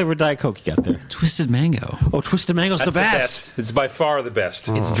on? What flavor Diet Coke you got there? Twisted Mango. Oh, Twisted Mango's the best. It's by far the best.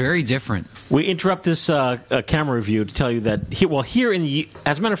 It's very different. We interrupt this camera review to tell you that here in the...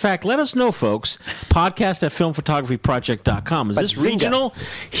 As a matter of fact, let us know, folks. Podcast at filmphotographyproject.com. Is this regional?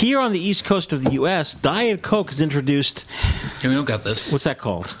 Here on the East Coast of the U.S., Diet Coke has introduced... Yeah, we don't got this. What's that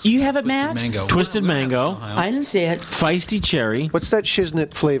called? You have it, Matt? Mango. Twisted Mango. I didn't see it. Feisty Cherry. What's that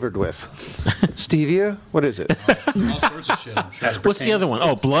shiznit flavored with? Stevia? What is it? All sorts of shit, I'm sure. What's the other one?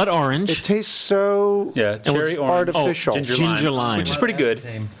 Oh, Blood Orange. It tastes so cherry orange. artificial. Ginger lime. Which is pretty good.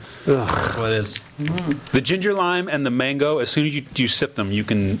 What is? The ginger lime and the mango, as soon as you sip them, you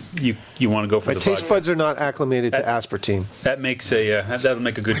want to go for My the taste vodka. buds are not acclimated to aspartame. That makes that'll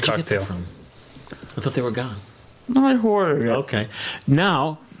make a good Where'd you get that cocktail. from? I thought they were gone. No, I hoarded it. Okay.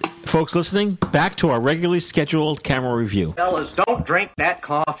 Now, folks listening, back to our regularly scheduled camera review. Fellas, don't drink that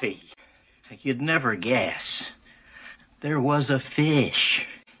coffee. You'd never guess. There was a fish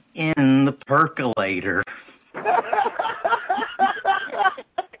in the percolator.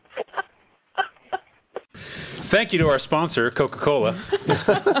 Thank you to our sponsor, Coca-Cola.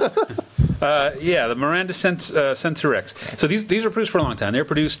 The Miranda Center X. So these were produced for a long time. They were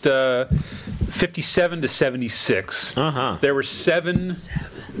produced 57 to 76. There were seven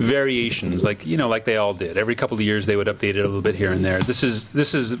variations, like they all did. Every couple of years they would update it a little bit here and there. This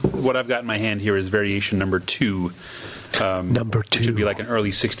is what I've got in my hand here is variation number 2. Number 2. Which would be like an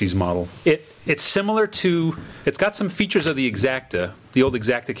early 60s model. It's similar to... It's got some features of the Exacta, the old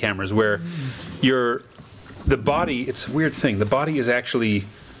Exacta cameras, where the body... It's a weird thing. The body is actually...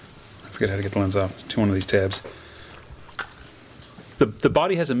 I forget how to get the lens off to one of these tabs. The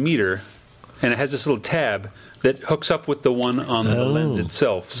body has a meter, and it has this little tab that hooks up with the one on the lens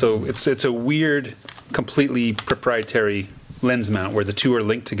itself. So it's a weird, completely proprietary lens mount where the two are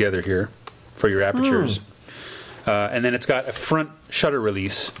linked together here for your apertures. And then it's got a front shutter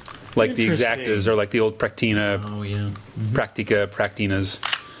release, like the Exactas or like the old Practina, Practica, Practinas.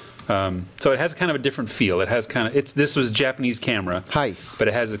 So it has kind of a different feel. It has this was a Japanese camera. Hi. But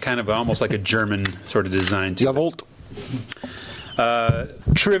it has a kind of almost like a German sort of design to Jawohl.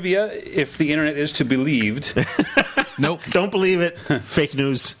 Trivia, if the internet is to be believed. Nope. Don't believe it. Fake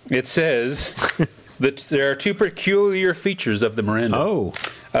news. It says that there are two peculiar features of the Miranda.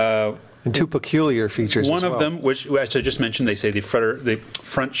 And two peculiar features. One of them, which I just mentioned, they say the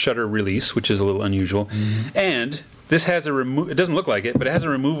front shutter release, which is a little unusual. And this has it doesn't look like it, but it has a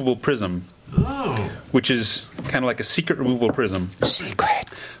removable prism. Which is kind of like a secret removable prism. Secret.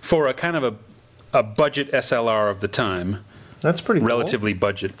 For a kind of a budget SLR of the time. That's pretty relatively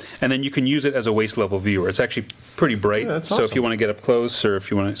budget, and then you can use it as a waist level viewer. It's actually pretty bright, that's so awesome. if you want to get up close, or if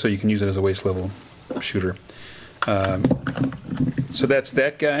you want, so you can use it as a waist level shooter. So that's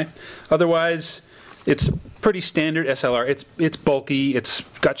that guy. Otherwise, it's pretty standard SLR. It's bulky. It's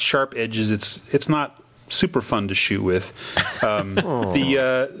got sharp edges. It's not super fun to shoot with.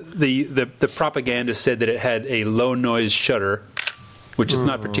 The propaganda said that it had a low noise shutter, which is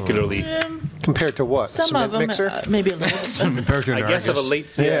not particularly. Compared to what? Some Cement of them, mixer? maybe a little. Compared to an I guess of a late.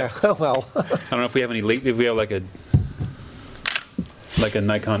 Yeah. Well. I don't know if we have any late. If we have like a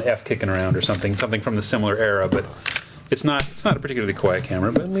Nikon F kicking around or something from the similar era, but it's not a particularly quiet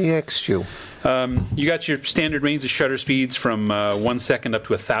camera. But let me ask you. You got your standard range of shutter speeds from 1 second up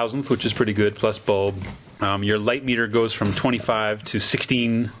to 1,000th, which is pretty good, plus bulb. Your light meter goes from 25 to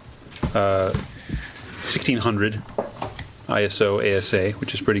 1600 ISO ASA,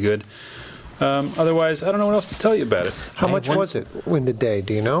 which is pretty good. Otherwise, I don't know what else to tell you about it. How much was it in the day?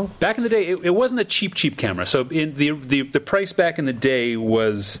 Do you know? Back in the day, it wasn't a cheap camera. So in the price back in the day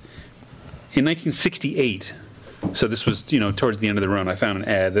was in 1968. So this was towards the end of the run. I found an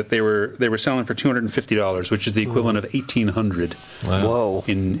ad that they were selling for $250, which is the equivalent of $1,800. Wow. Whoa!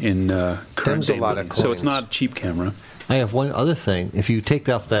 In current day a lot of money. So it's coins. not a cheap camera. I have one other thing. If you take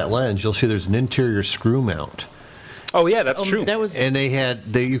off that lens, you'll see there's an interior screw mount. Oh yeah, that's true. That was And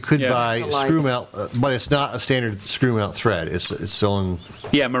you could buy a Like screw it. mount, but it's not a standard screw mount thread. It's own.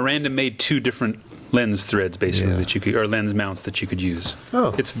 Yeah, Miranda made 2 different lens threads basically Yeah. that you could, or lens mounts that you could use.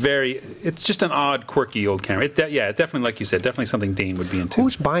 Oh. It's just an odd, quirky old camera. It definitely, like you said, definitely something Dane would be into.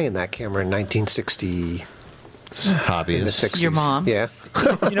 Who's buying that camera in 1960? Hobbyist. In the 60s. Your mom. Yeah.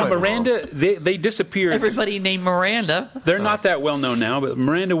 Miranda, they disappeared. everybody named Miranda. They're not that well known now, but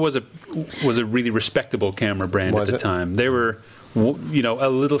Miranda was a really respectable camera brand Was at the it? time. They were, a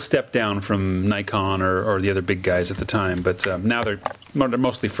little step down from Nikon or the other big guys at the time, but now they're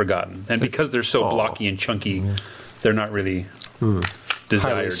mostly forgotten. And because they're so blocky and chunky, they're not really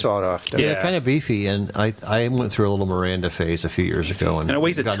desired. Highly sought after. Yeah, Yeah. kind of beefy, and I went through a little Miranda phase a few years ago, And it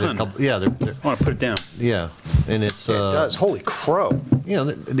weighs a got ton. yeah, I want to put it down. yeah, and it's It does. Holy crow.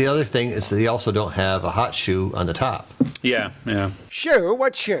 the other thing is they also don't have a hot shoe on the top. Yeah. Shoe?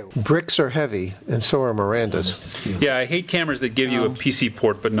 What shoe? Bricks are heavy, and so are Miranda's. Yeah, I hate cameras that give you a PC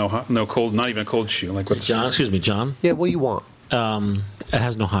port but no cold, not even a cold shoe. Like what's John, excuse me, John. Yeah, what do you want? It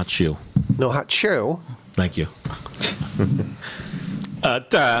has no hot shoe. No hot shoe? Thank you.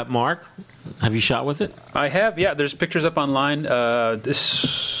 Mark, have you shot with it? I have, yeah. There's pictures up online.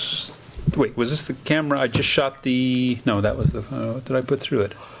 Wait, was this the camera? I just shot the. No, that was the. What did I put through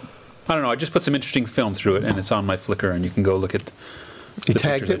it? I don't know. I just put some interesting film through it, and it's on my Flickr, and you can go look at. You the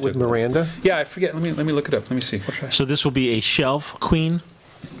tagged pictures it I with took. Miranda? Yeah, I forget. Let me look it up. Let me see. What should I- So this will be a shelf queen.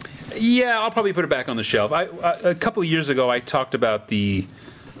 Yeah, I'll probably put it back on the shelf. A couple of years ago, I talked about the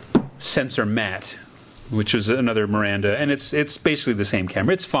Sensor Matte, which was another Miranda, and it's basically the same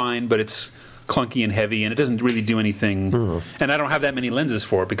camera. It's fine, but it's clunky and heavy, and it doesn't really do anything. And I don't have that many lenses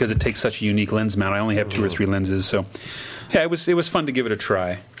for it because it takes such a unique lens mount. I only have 2 or 3 lenses, so yeah, it was fun to give it a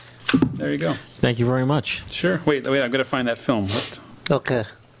try. There you go. Thank you very much. Sure. Wait. I've got to find that film. Okay.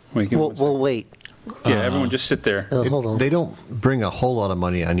 Wait. Give me one second. wait. Yeah, everyone just sit there. Hold on. They don't bring a whole lot of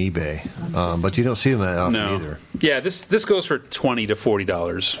money on eBay, but you don't see them that often No. either. Yeah, this goes for $20 to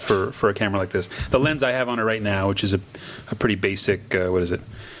 $40 for a camera like this. The lens I have on it right now, which is a pretty basic. What is it?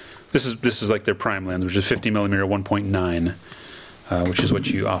 This is like their prime lens, which is 50mm 1.9, which is what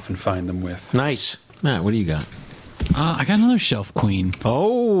you often find them with. Nice. Matt, what do you got? I got another shelf queen.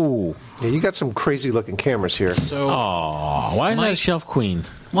 Oh. Yeah, you got some crazy looking cameras here. So, Why is that a Mike- shelf queen?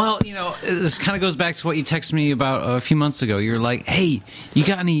 well, this kind of goes back to what you texted me about a few months ago. You're like, "Hey, you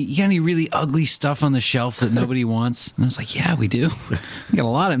got any really ugly stuff on the shelf that nobody wants?" And I was like, "Yeah, we do. We got a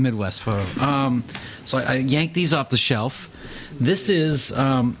lot at Midwest Photo." So I yanked these off the shelf. This is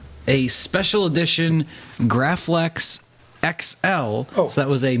a special edition Graflex XL. So that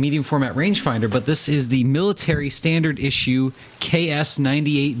was a medium format rangefinder, but this is the military standard issue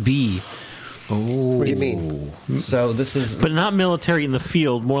KS98B. What do you mean? So this is. But not military in the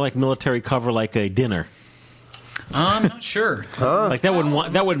field, more like military cover, like a dinner. I'm not sure. Like that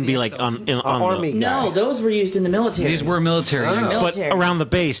wouldn't be like on the Army guy. No, those were used in the military. These were military. use. but military. around the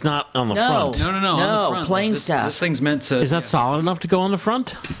base, not on the No. front. No, on the front. plain this, stuff. This thing's meant to. Is that solid enough to go on the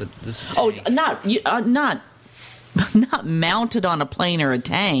front? This Oh, tank. not mounted on a plane or a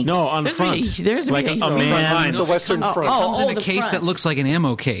tank. No, on the There's front. there's Like a Front man. lines. The Western Oh, Front. It comes in a the case front. that looks like an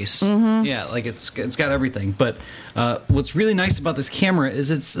ammo case. Yeah, like it's got everything. But what's really nice about this camera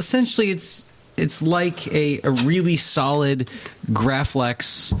is it's essentially it's like a really solid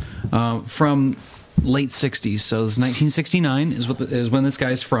Graflex from late 60s. So it's 1969 is when this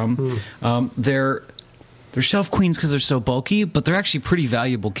guy's from. They're shelf queens because they're so bulky, but they're actually pretty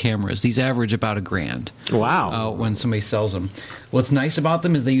valuable cameras. These average about $1,000. Wow. When somebody sells them. What's nice about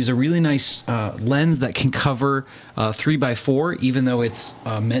them is they use a really nice lens that can cover 3x4, even though it's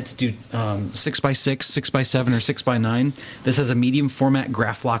meant to do 6x6, 6x7, or 6x9. This has a medium format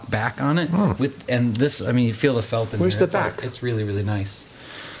Graflock back on it. And this, I mean, you feel the felt in Where's here. the back? It's really, really nice.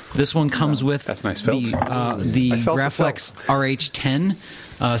 This one comes with That's nice felt. the I felt the Graflex RH10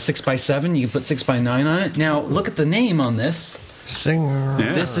 6x7. You can put 6x9 on it. Now, look at the name on this. Singer.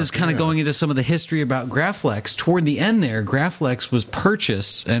 Yeah. This is kind of going into some of the history about Graflex. Toward the end there, Graflex was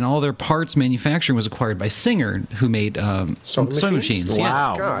purchased, and all their parts manufacturing was acquired by Singer, who made sewing machines.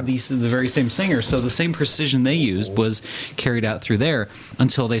 Wow. God. The very same Singer. So the same precision they used was carried out through there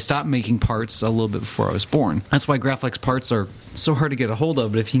until they stopped making parts a little bit before I was born. That's why Graflex parts are so hard to get a hold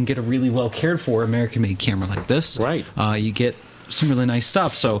of, but if you can get a really well cared for American-made camera like this, Right. You get some really nice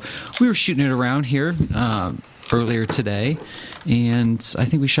stuff. So we were shooting it around here earlier today, and I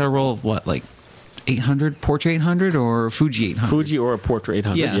think we shot a roll of what, like 800, Portra 800 or Fuji 800? Fuji or a Portra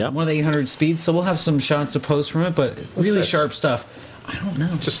 800. Yeah, Yep. one of the 800 speeds. So we'll have some shots to post from it, but really this? sharp stuff. I don't know.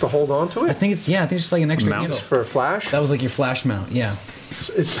 Just to hold on to I it? think it's just like an extra Mount handle. For a flash? That was like your flash mount. Yeah,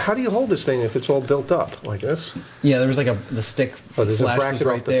 How do you hold this thing if it's all built up like this? yeah. There was like the stick Oh, there's a flash was bracket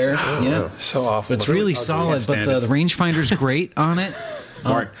right off the- there. Oh, yeah. wow. So awful. It's really solid, but stand the rangefinder's great on it.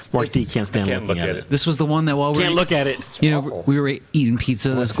 Mark D can't stand Can't looking look at at it. it. This was the one that while we Can't were, look at it. you know, awful. we were eating pizza,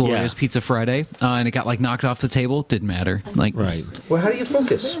 this glorious Yeah. Pizza Friday, and it got like knocked off the table. Didn't matter. Like Right. Well, how do you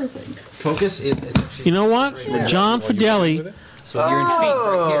focus? focus is You know what? John Fideli. so your feet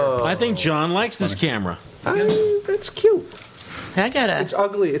right here. I think John likes this camera. That's cute. I got It's a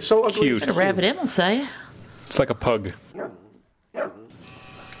ugly. It's so ugly. Cute. It's rabbit in, will say. It's like a pug.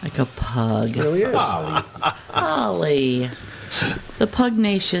 Like a pug. It really is. Ollie. The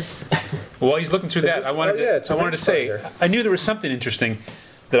pugnacious. While he's looking through that, I wanted oh, yeah, it's a to say rangefinder. I knew there was something interesting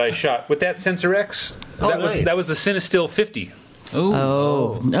that I shot with that Sensor X. Oh, That nice. was the Cinestill 50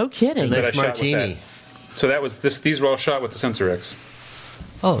 Oh, no kidding. that I Nice shot martini. with that. So that was this. These were all shot with the Sensor X.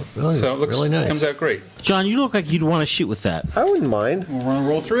 Oh, really? So it looks really nice. comes out great. John, you look like you'd want to shoot with that. I wouldn't mind. We're gonna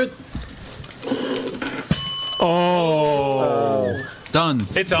roll through it. Oh. Done.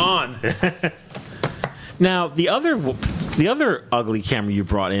 It's on. Now the other ugly camera you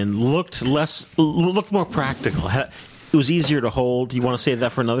brought in looked more practical. It was easier to hold. You want to save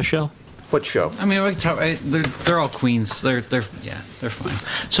that for another show? What show? I mean, we can talk, they're all queens. They're fine.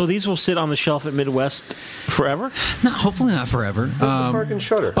 So these will sit on the shelf at Midwest forever? No, hopefully not forever. Where's the fucking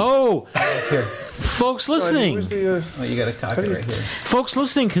shutter? Oh, folks listening. Where's the, Oh, you got a cock right here. Folks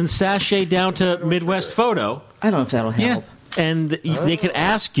listening can sashay down to Midwest Photo, I don't know if that'll help. and they can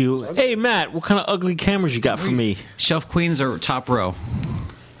ask you, "Hey, Matt, what kind of ugly cameras you got for me?" Shelf queens are top row.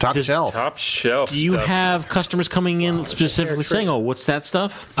 Top shelf. Top shelf. Do you stuff. have customers coming in specifically saying, "Oh, what's that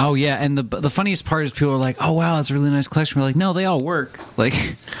stuff?" Oh yeah, and the funniest part is people are like, "Oh wow, that's a really nice collection." We're like, "No, they all work. Like,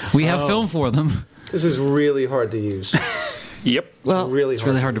 we have film for them. This is really hard to use. Yep. Well, Really It's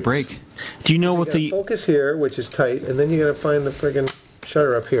really hard to use. break." Do you know You what got the focus here, which is tight, and then you got to find the friggin'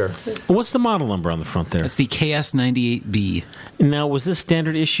 shutter up here. what's the model number on the front there? That's the KS98B. Now, was this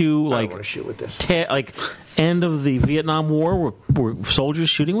standard issue I like don't want to shoot with this. like end of the Vietnam War? Were soldiers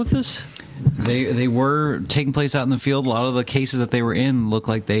shooting with this? They were taking place out in the field. A lot of the cases that they were in look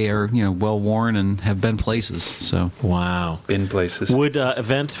like they are well worn and have been places. So Wow. Bin places. Would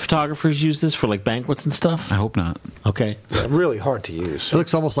event photographers use this for like banquets and stuff? I hope not. Okay. Yeah, really hard to use. It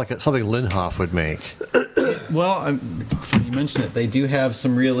looks almost like something Linhoff would make. Well, funny you mention it. They do have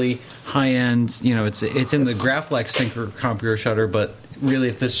some really high end. It's in the Graflex synchro computer shutter, but really,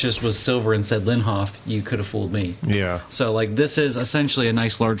 if this just was silver and said Linhoff, you could have fooled me. Yeah. So, like, this is essentially a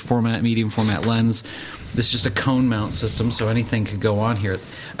nice large format, medium format lens. This is just a cone mount system, so anything could go on here.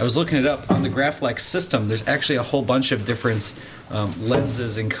 I was looking it up on the Graflex system. There's actually a whole bunch of different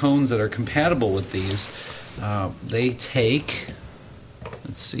lenses and cones that are compatible with these. They take,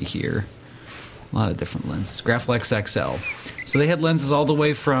 let's see here, a lot of different lenses. Graflex XL. So they had lenses all the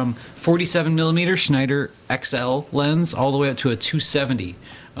way from 47 millimeter Schneider XL lens all the way up to a 270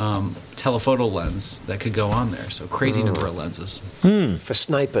 telephoto lens that could go on there. So crazy number of lenses. For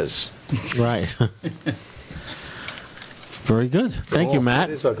snipers. Right. Very good. Thank you, It Matt.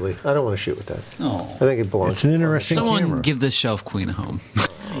 is ugly. I don't want to shoot with that. Oh. I think it belongs. It's an interesting Someone camera. give this shelf queen a home.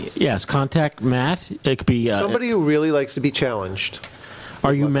 Yes, contact Matt. It could be Somebody who really likes to be challenged.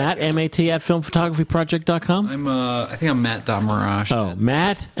 Are you Matt, M-A-T, at filmphotographyproject.com? I think I'm Matt Damarash. Oh,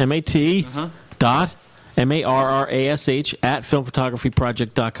 Matt, M-A-T, dot, M-A-R-R-A-S-H, at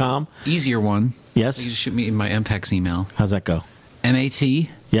filmphotographyproject.com. Easier one. Yes. You just shoot me in my MPEX email. How's that go? MAT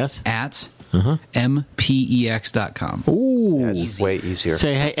Yes? at MPEX.com. Ooh. That's way easier.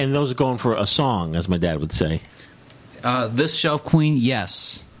 Say, hey, and those are going for a song, as my dad would say. This shelf queen,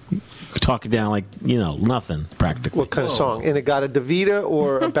 yes. Talk it down like, nothing, practically. What kind of song? Inagata Davida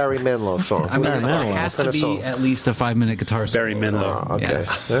or a Barry Manilow song? I mean, Barry it Manilow. has What to kind of be song? at least a 5-minute guitar solo. Barry Manilow. Oh, okay.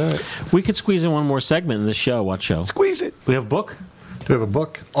 Yeah. All right. We could squeeze in one more segment in this show. What show? Squeeze it. We have a book? Do we have a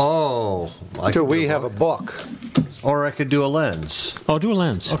book? Oh. Do we have a book? Or I could do a lens. Oh, do a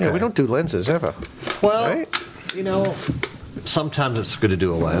lens. Yeah, we don't do lenses ever. Well, Right? sometimes it's good to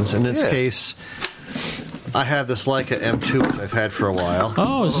do a lens. In this case, I have this Leica M2, which I've had for a while.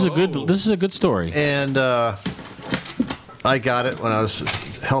 Oh, this is a good story. And I got it when I was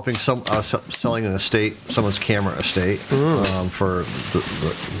helping selling an estate, someone's camera estate, for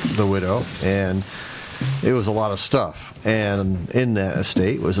the widow, and it was a lot of stuff. And in that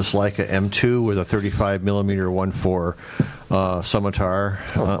estate was this Leica M2 with a 35 millimeter 1.4 Scimitar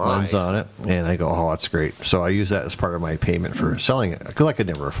lens on it, and I go, oh, that's great. So I use that as part of my payment for selling it, because I could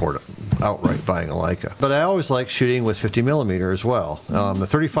never afford it outright buying a Leica. But I always like shooting with 50 millimeter as well. The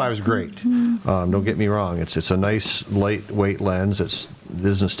 35 is great. Don't get me wrong; it's a nice lightweight lens. It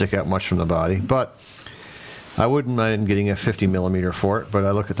doesn't stick out much from the body, but I wouldn't mind getting a 50 millimeter for it. But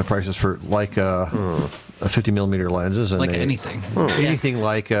I look at the prices for Leica 50 millimeter lenses, and anything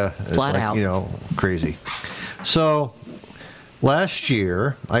Leica is flat out, crazy. So last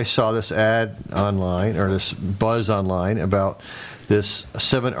year, I saw this ad online, or this buzz online, about this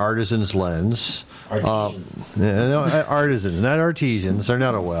 7 Artisans lens. Artisans, not artisans. They're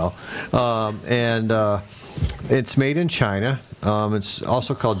not it's made in China. It's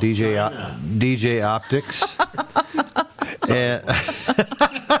also called DJ Optics.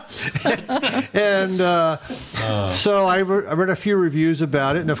 So I read a few reviews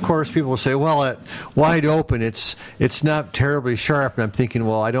about it, and of course people will say, well, at wide open it's not terribly sharp, and I'm thinking,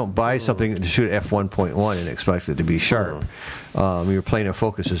 well, I don't buy something to shoot f1.1 and expect it to be sharp. Your plane of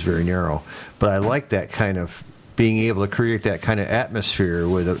focus is very narrow, but I like that kind of being able to create that kind of atmosphere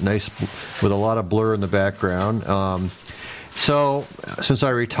with a lot of blur in the background. So, since I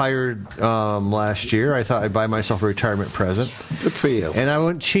retired last year, I thought I'd buy myself a retirement present. Good for you. And I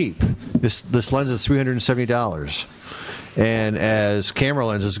went cheap. This lens is $370. And as camera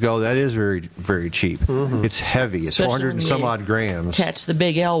lenses go, that is very, very cheap. It's heavy. It's Especially 400 and some odd grams. Catch the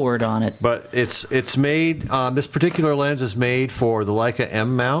big L word on it. But it's made. This particular lens is made for the Leica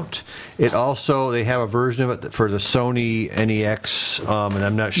M mount. They have a version of it for the Sony NEX, and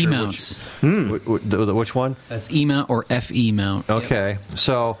I'm not sure E-mounts. which one. That's E mount or FE mount. Okay,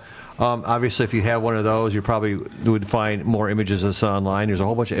 so. Obviously, if you have one of those, you probably would find more images of this online. There's a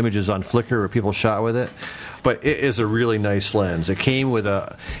whole bunch of images on Flickr where people shot with it, but it is a really nice lens. It came with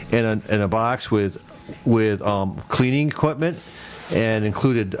in a box with cleaning equipment, and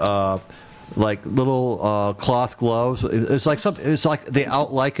included like little cloth gloves. It's like they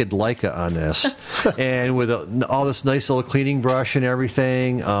out-Leica'd Leica on this, and with all this nice little cleaning brush and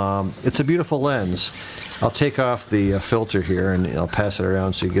everything. It's a beautiful lens. I'll take off the filter here, and I'll pass it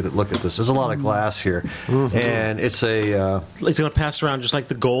around so you get a look at this. There's a lot of glass here, and it's a... it's going to pass around just like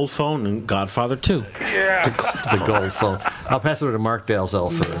the gold phone in Godfather 2. Yeah. The gold phone. I'll pass it over to Mark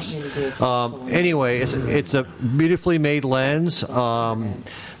Dalzell first. Anyway, it's a beautifully made lens.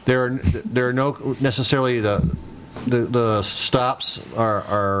 There are no necessarily the stops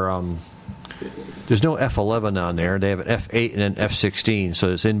are there's no f11 on there. They have an f8 and an f16, so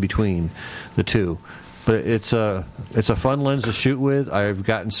it's in between the two. But it's a fun lens to shoot with. I've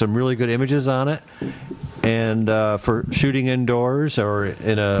gotten some really good images on it, and for shooting indoors or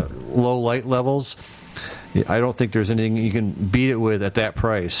in low light levels, I don't think there's anything you can beat it with at that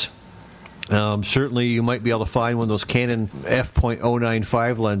price. Certainly, you might be able to find one of those Canon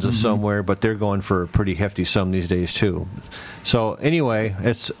f.095 lenses somewhere, but they're going for a pretty hefty sum these days too. So anyway,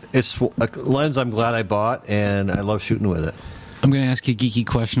 it's a lens I'm glad I bought, and I love shooting with it. I'm going to ask you a geeky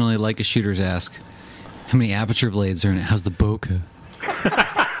question only Leica shooters ask. How many aperture blades are in it? How's the bokeh?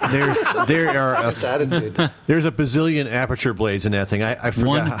 There's a bazillion aperture blades in that thing. I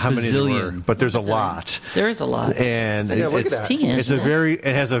forgot how many there were, but there's a lot. There is a lot. And it's 16. It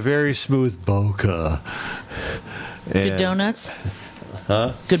has a very smooth bokeh. Good donuts.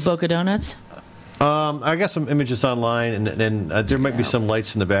 Huh? Good bokeh donuts. I got some images online, and there might be some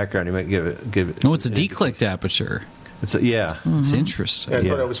lights in the background. You might give it. Oh, it's a declicked aperture. It's interesting. Yeah, I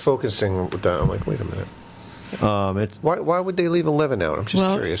thought I was focusing with that. I'm like, wait a minute. Why would they leave 11 out? I'm just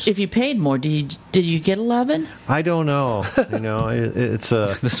curious. If you paid more, did you get 11? I don't know. It's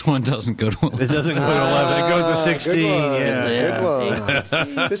this one doesn't go to 11. It doesn't go to 11. It goes to 16. Good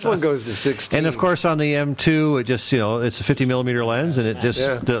one. This one goes to 16. And of course, on the M2, it just it's a 50 millimeter lens, and it just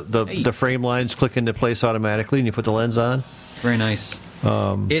the frame lines click into place automatically, and you put the lens on. It's very nice.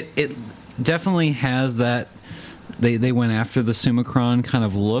 It definitely has that. They went after the Summicron kind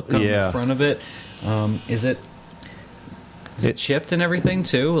of look on the front of it. Is it chipped and everything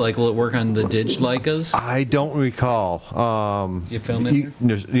too? Like, will it work on the Dig Leicas? I don't recall. You film it?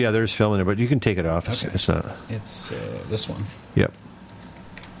 There's film in there, but you can take it off. Okay. It's not. It's this one. Yep.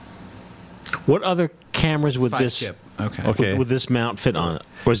 What other cameras would 5 this chip. Okay. Okay. would this mount fit on it?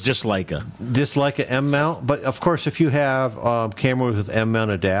 Or is it just Leica? Just like an M mount, but of course, if you have cameras with M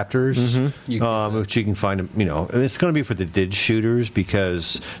mount adapters, which you can find, it's going to be for the did shooters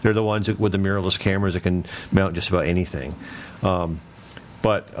because they're the ones with the mirrorless cameras that can mount just about anything.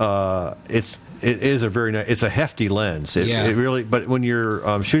 But it is a very nice. It's a hefty lens. It really. But when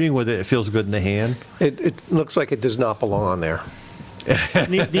you're shooting with it, it feels good in the hand. It looks like it does not belong on there.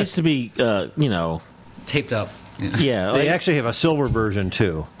 It needs to be, Taped up. yeah. They actually have a silver version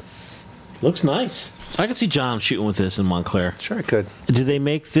too. Looks nice. I can see John shooting with this in Montclair. Sure, I could. Do they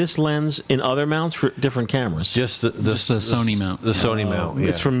make this lens in other mounts for different cameras? Just the Sony mount. The Sony mount. Yeah.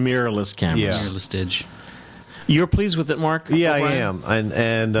 It's for mirrorless cameras. Yeah. Mirrorless Didge. You're pleased with it, Mark? Yeah, I O'Brien? am,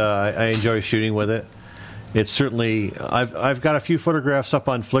 and I enjoy shooting with it. It's certainly. I've got a few photographs up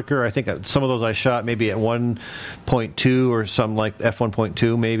on Flickr. I think some of those I shot maybe at 1.2 or something like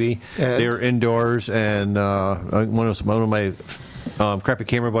f1.2 maybe. And? They were indoors, and one of my crappy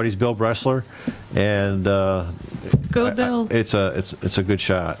camera buddies, Bill Bressler, and Go, Bill. it's a good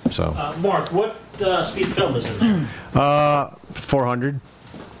shot. So Mark, what speed film is it? 400.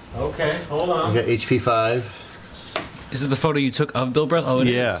 Okay, hold on. You got HP5. Is it the photo you took of Bill Brett? Oh, it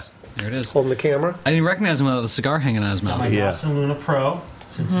is. Yeah. There it is. Holding the camera. I didn't recognize him without the cigar hanging out his My mouth. Yeah. Dawson Luna Pro.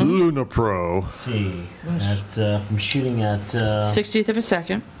 Luna Pro. Let's see. I'm shooting at... 60th of a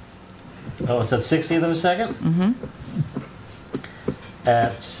second. Oh, it's at 60th of a second? Mm-hmm.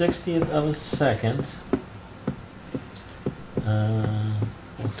 At 60th of a second...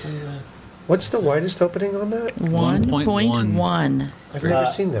 What's the widest opening on that? 1.1. I've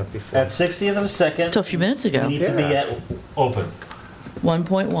never seen that before. At 60th of a second... Until a few minutes ago. We need to be at open.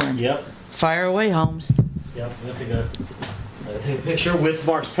 1.1. Yep. Fire away, Holmes. Yep. I take a picture with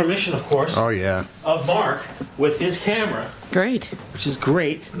Mark's permission, of course. Oh yeah. Of Mark with his camera, Great. which is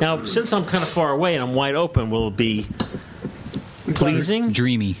great. Now, since I'm kind of far away and I'm wide open, will it be pleasing?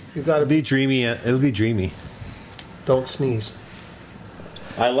 Dreamy. You got to It'll be dreamy. It'll be dreamy. Don't sneeze.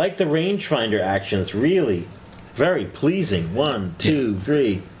 I like the rangefinder action. It's really very pleasing. 1, 2,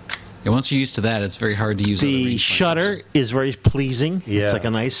 3. Yeah, once you're used to that, it's very hard to use. The shutter is very pleasing. Yeah. It's like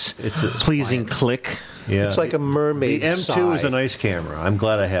a nice, It's pleasing click. Yeah. It's like a mermaid The M2 sigh. is a nice camera. I'm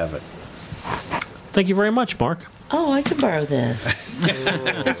glad I have it. Thank you very much, Mark. Oh, I can borrow this.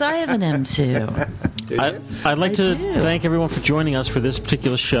 Because I have an M2. I'd like I to do. thank everyone for joining us for this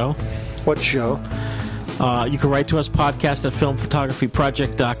particular show. What show? You can write to us, podcast at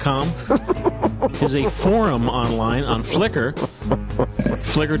filmphotographyproject.com. There's a forum online on Flickr,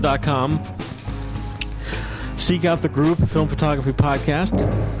 flickr.com. Seek out the group Film Photography Podcast.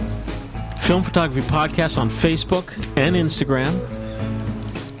 Film Photography Podcast on Facebook and Instagram.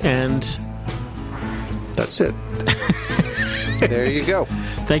 And That's it. There you go.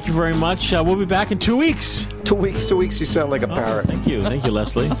 thank you very much. We'll be back in 2 weeks. 2 weeks. 2 weeks. You sound like a parrot. Thank you. Thank you,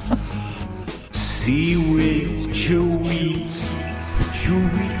 Leslie. Seaweed, chewy,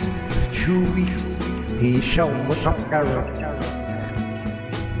 chewy, chewy. He showed what's up, carrot.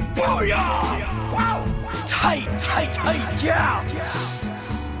 Booyah! Wow! Tight, tight, tight, yeah!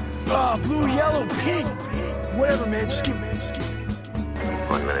 Blue, yellow, pink. Whatever, man. Just give me.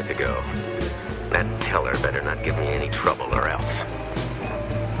 1 minute to go. That teller better not give me any trouble or else.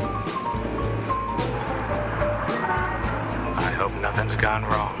 I hope nothing's gone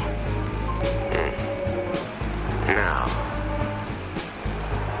wrong. Now.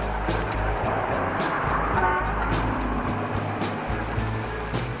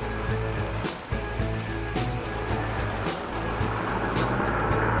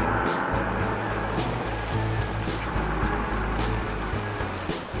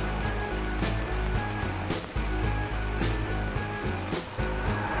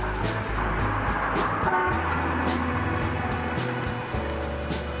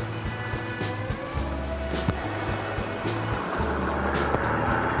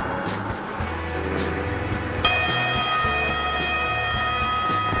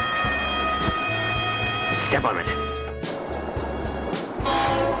 Step on it.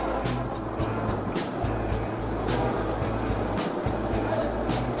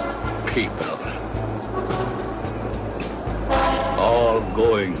 People. All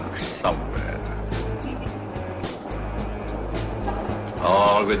going somewhere.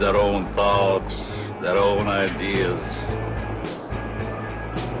 All with their own thoughts, their own ideas.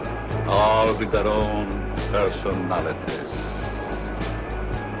 All with their own personalities.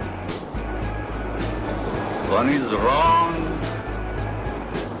 One is wrong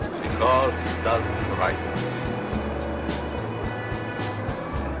because he does right.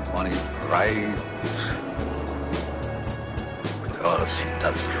 One is right because he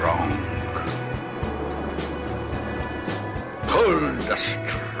does wrong. the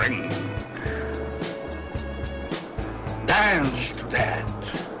string. Dance to that.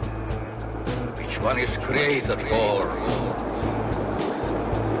 Which one is created for?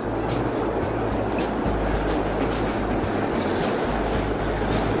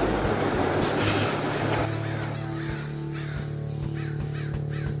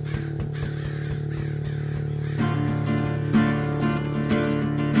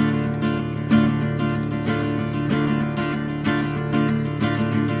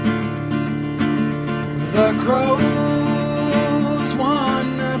 The crows want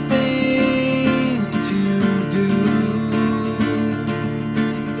nothing to do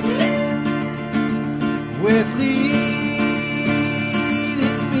with leading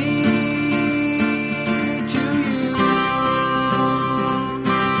me to you.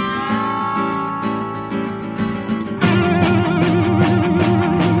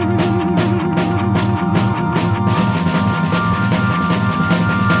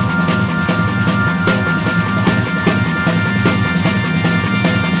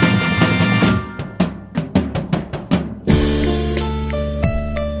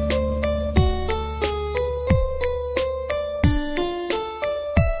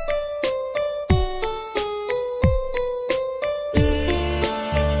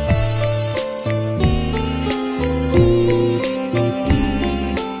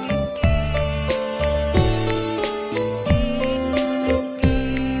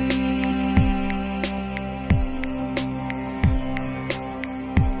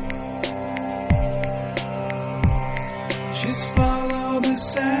 Just follow the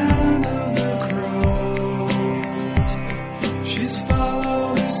sounds of the crows. Just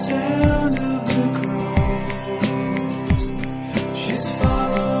follow the sounds of the crows. Just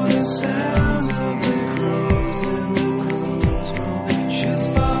follow the sounds of the crows, and the crows will then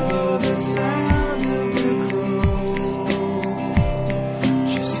just follow the sound of the crows.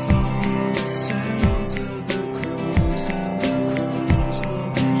 Just follow the sounds of the crows, and the crows will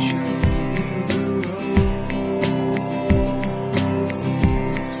then show you the road.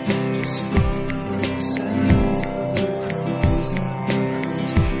 Just follow the sounds of the crows, and the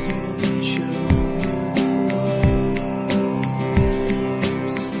crows will then show you the ropes.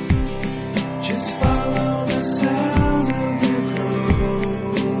 Just follow the sounds of the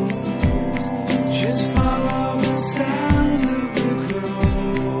crows. Just follow the sounds of the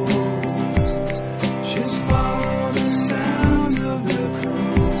crows. Just follow the sounds of the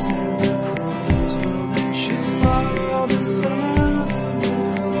crows, and the crows will then just follow the sound of the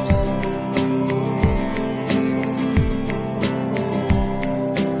crows.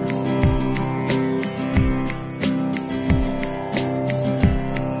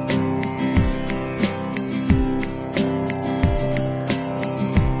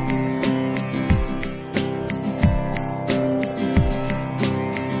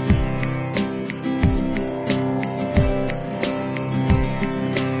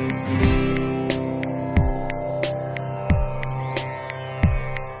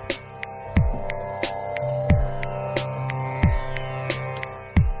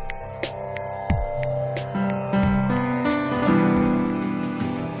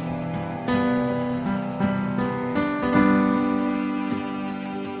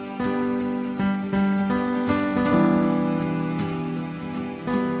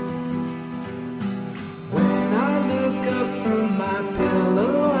 When I look up from my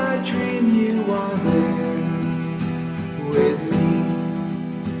pillow, I dream you are there with me.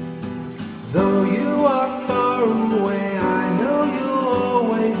 Though you are far away, I know you'll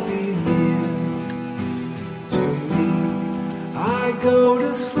always be near to me. I go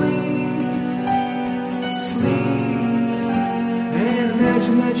to sleep, sleep, and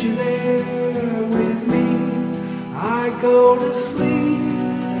imagine that you're there with me. I go to sleep,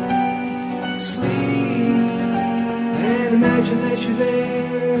 sleep, and imagine that you're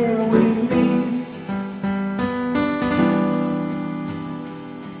there with me.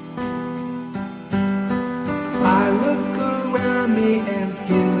 I look around me and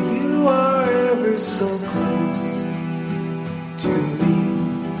feel you are ever so close to me.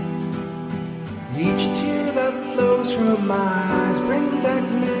 Each tear that flows from my eyes bring back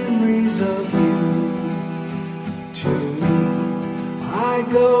memories of you to me. I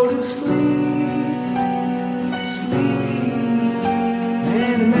go to sleep, sleep,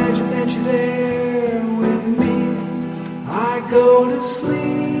 and imagine that you're there with me. I go to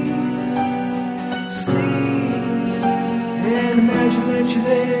sleep, sleep, and imagine that you're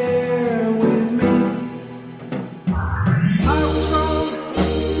there with me. I was wrong,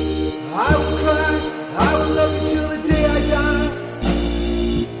 I will cry, I will love you till the day I die.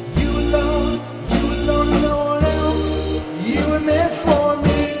 You alone, and no one else. You were meant for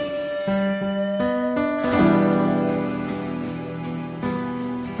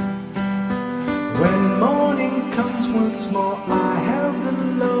When morning comes once more, I have the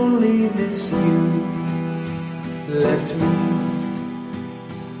loneliness you left me.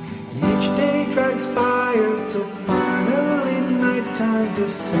 Each day drags by until finally nighttime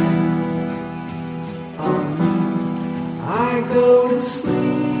descends on me. I go to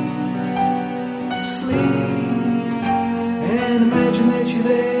sleep, sleep, and imagine that you're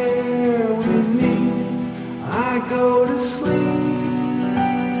there with me. I go to sleep,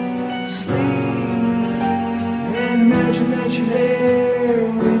 sleep, and imagine that you're there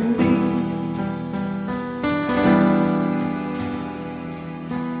with me.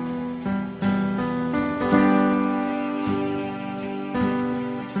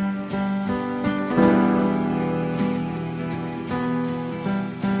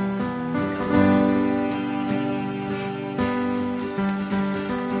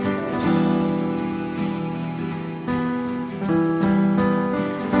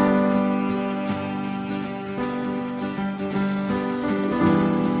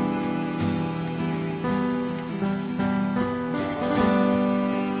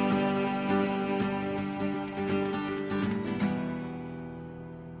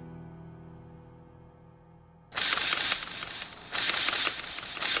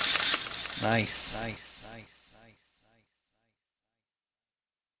 Nice.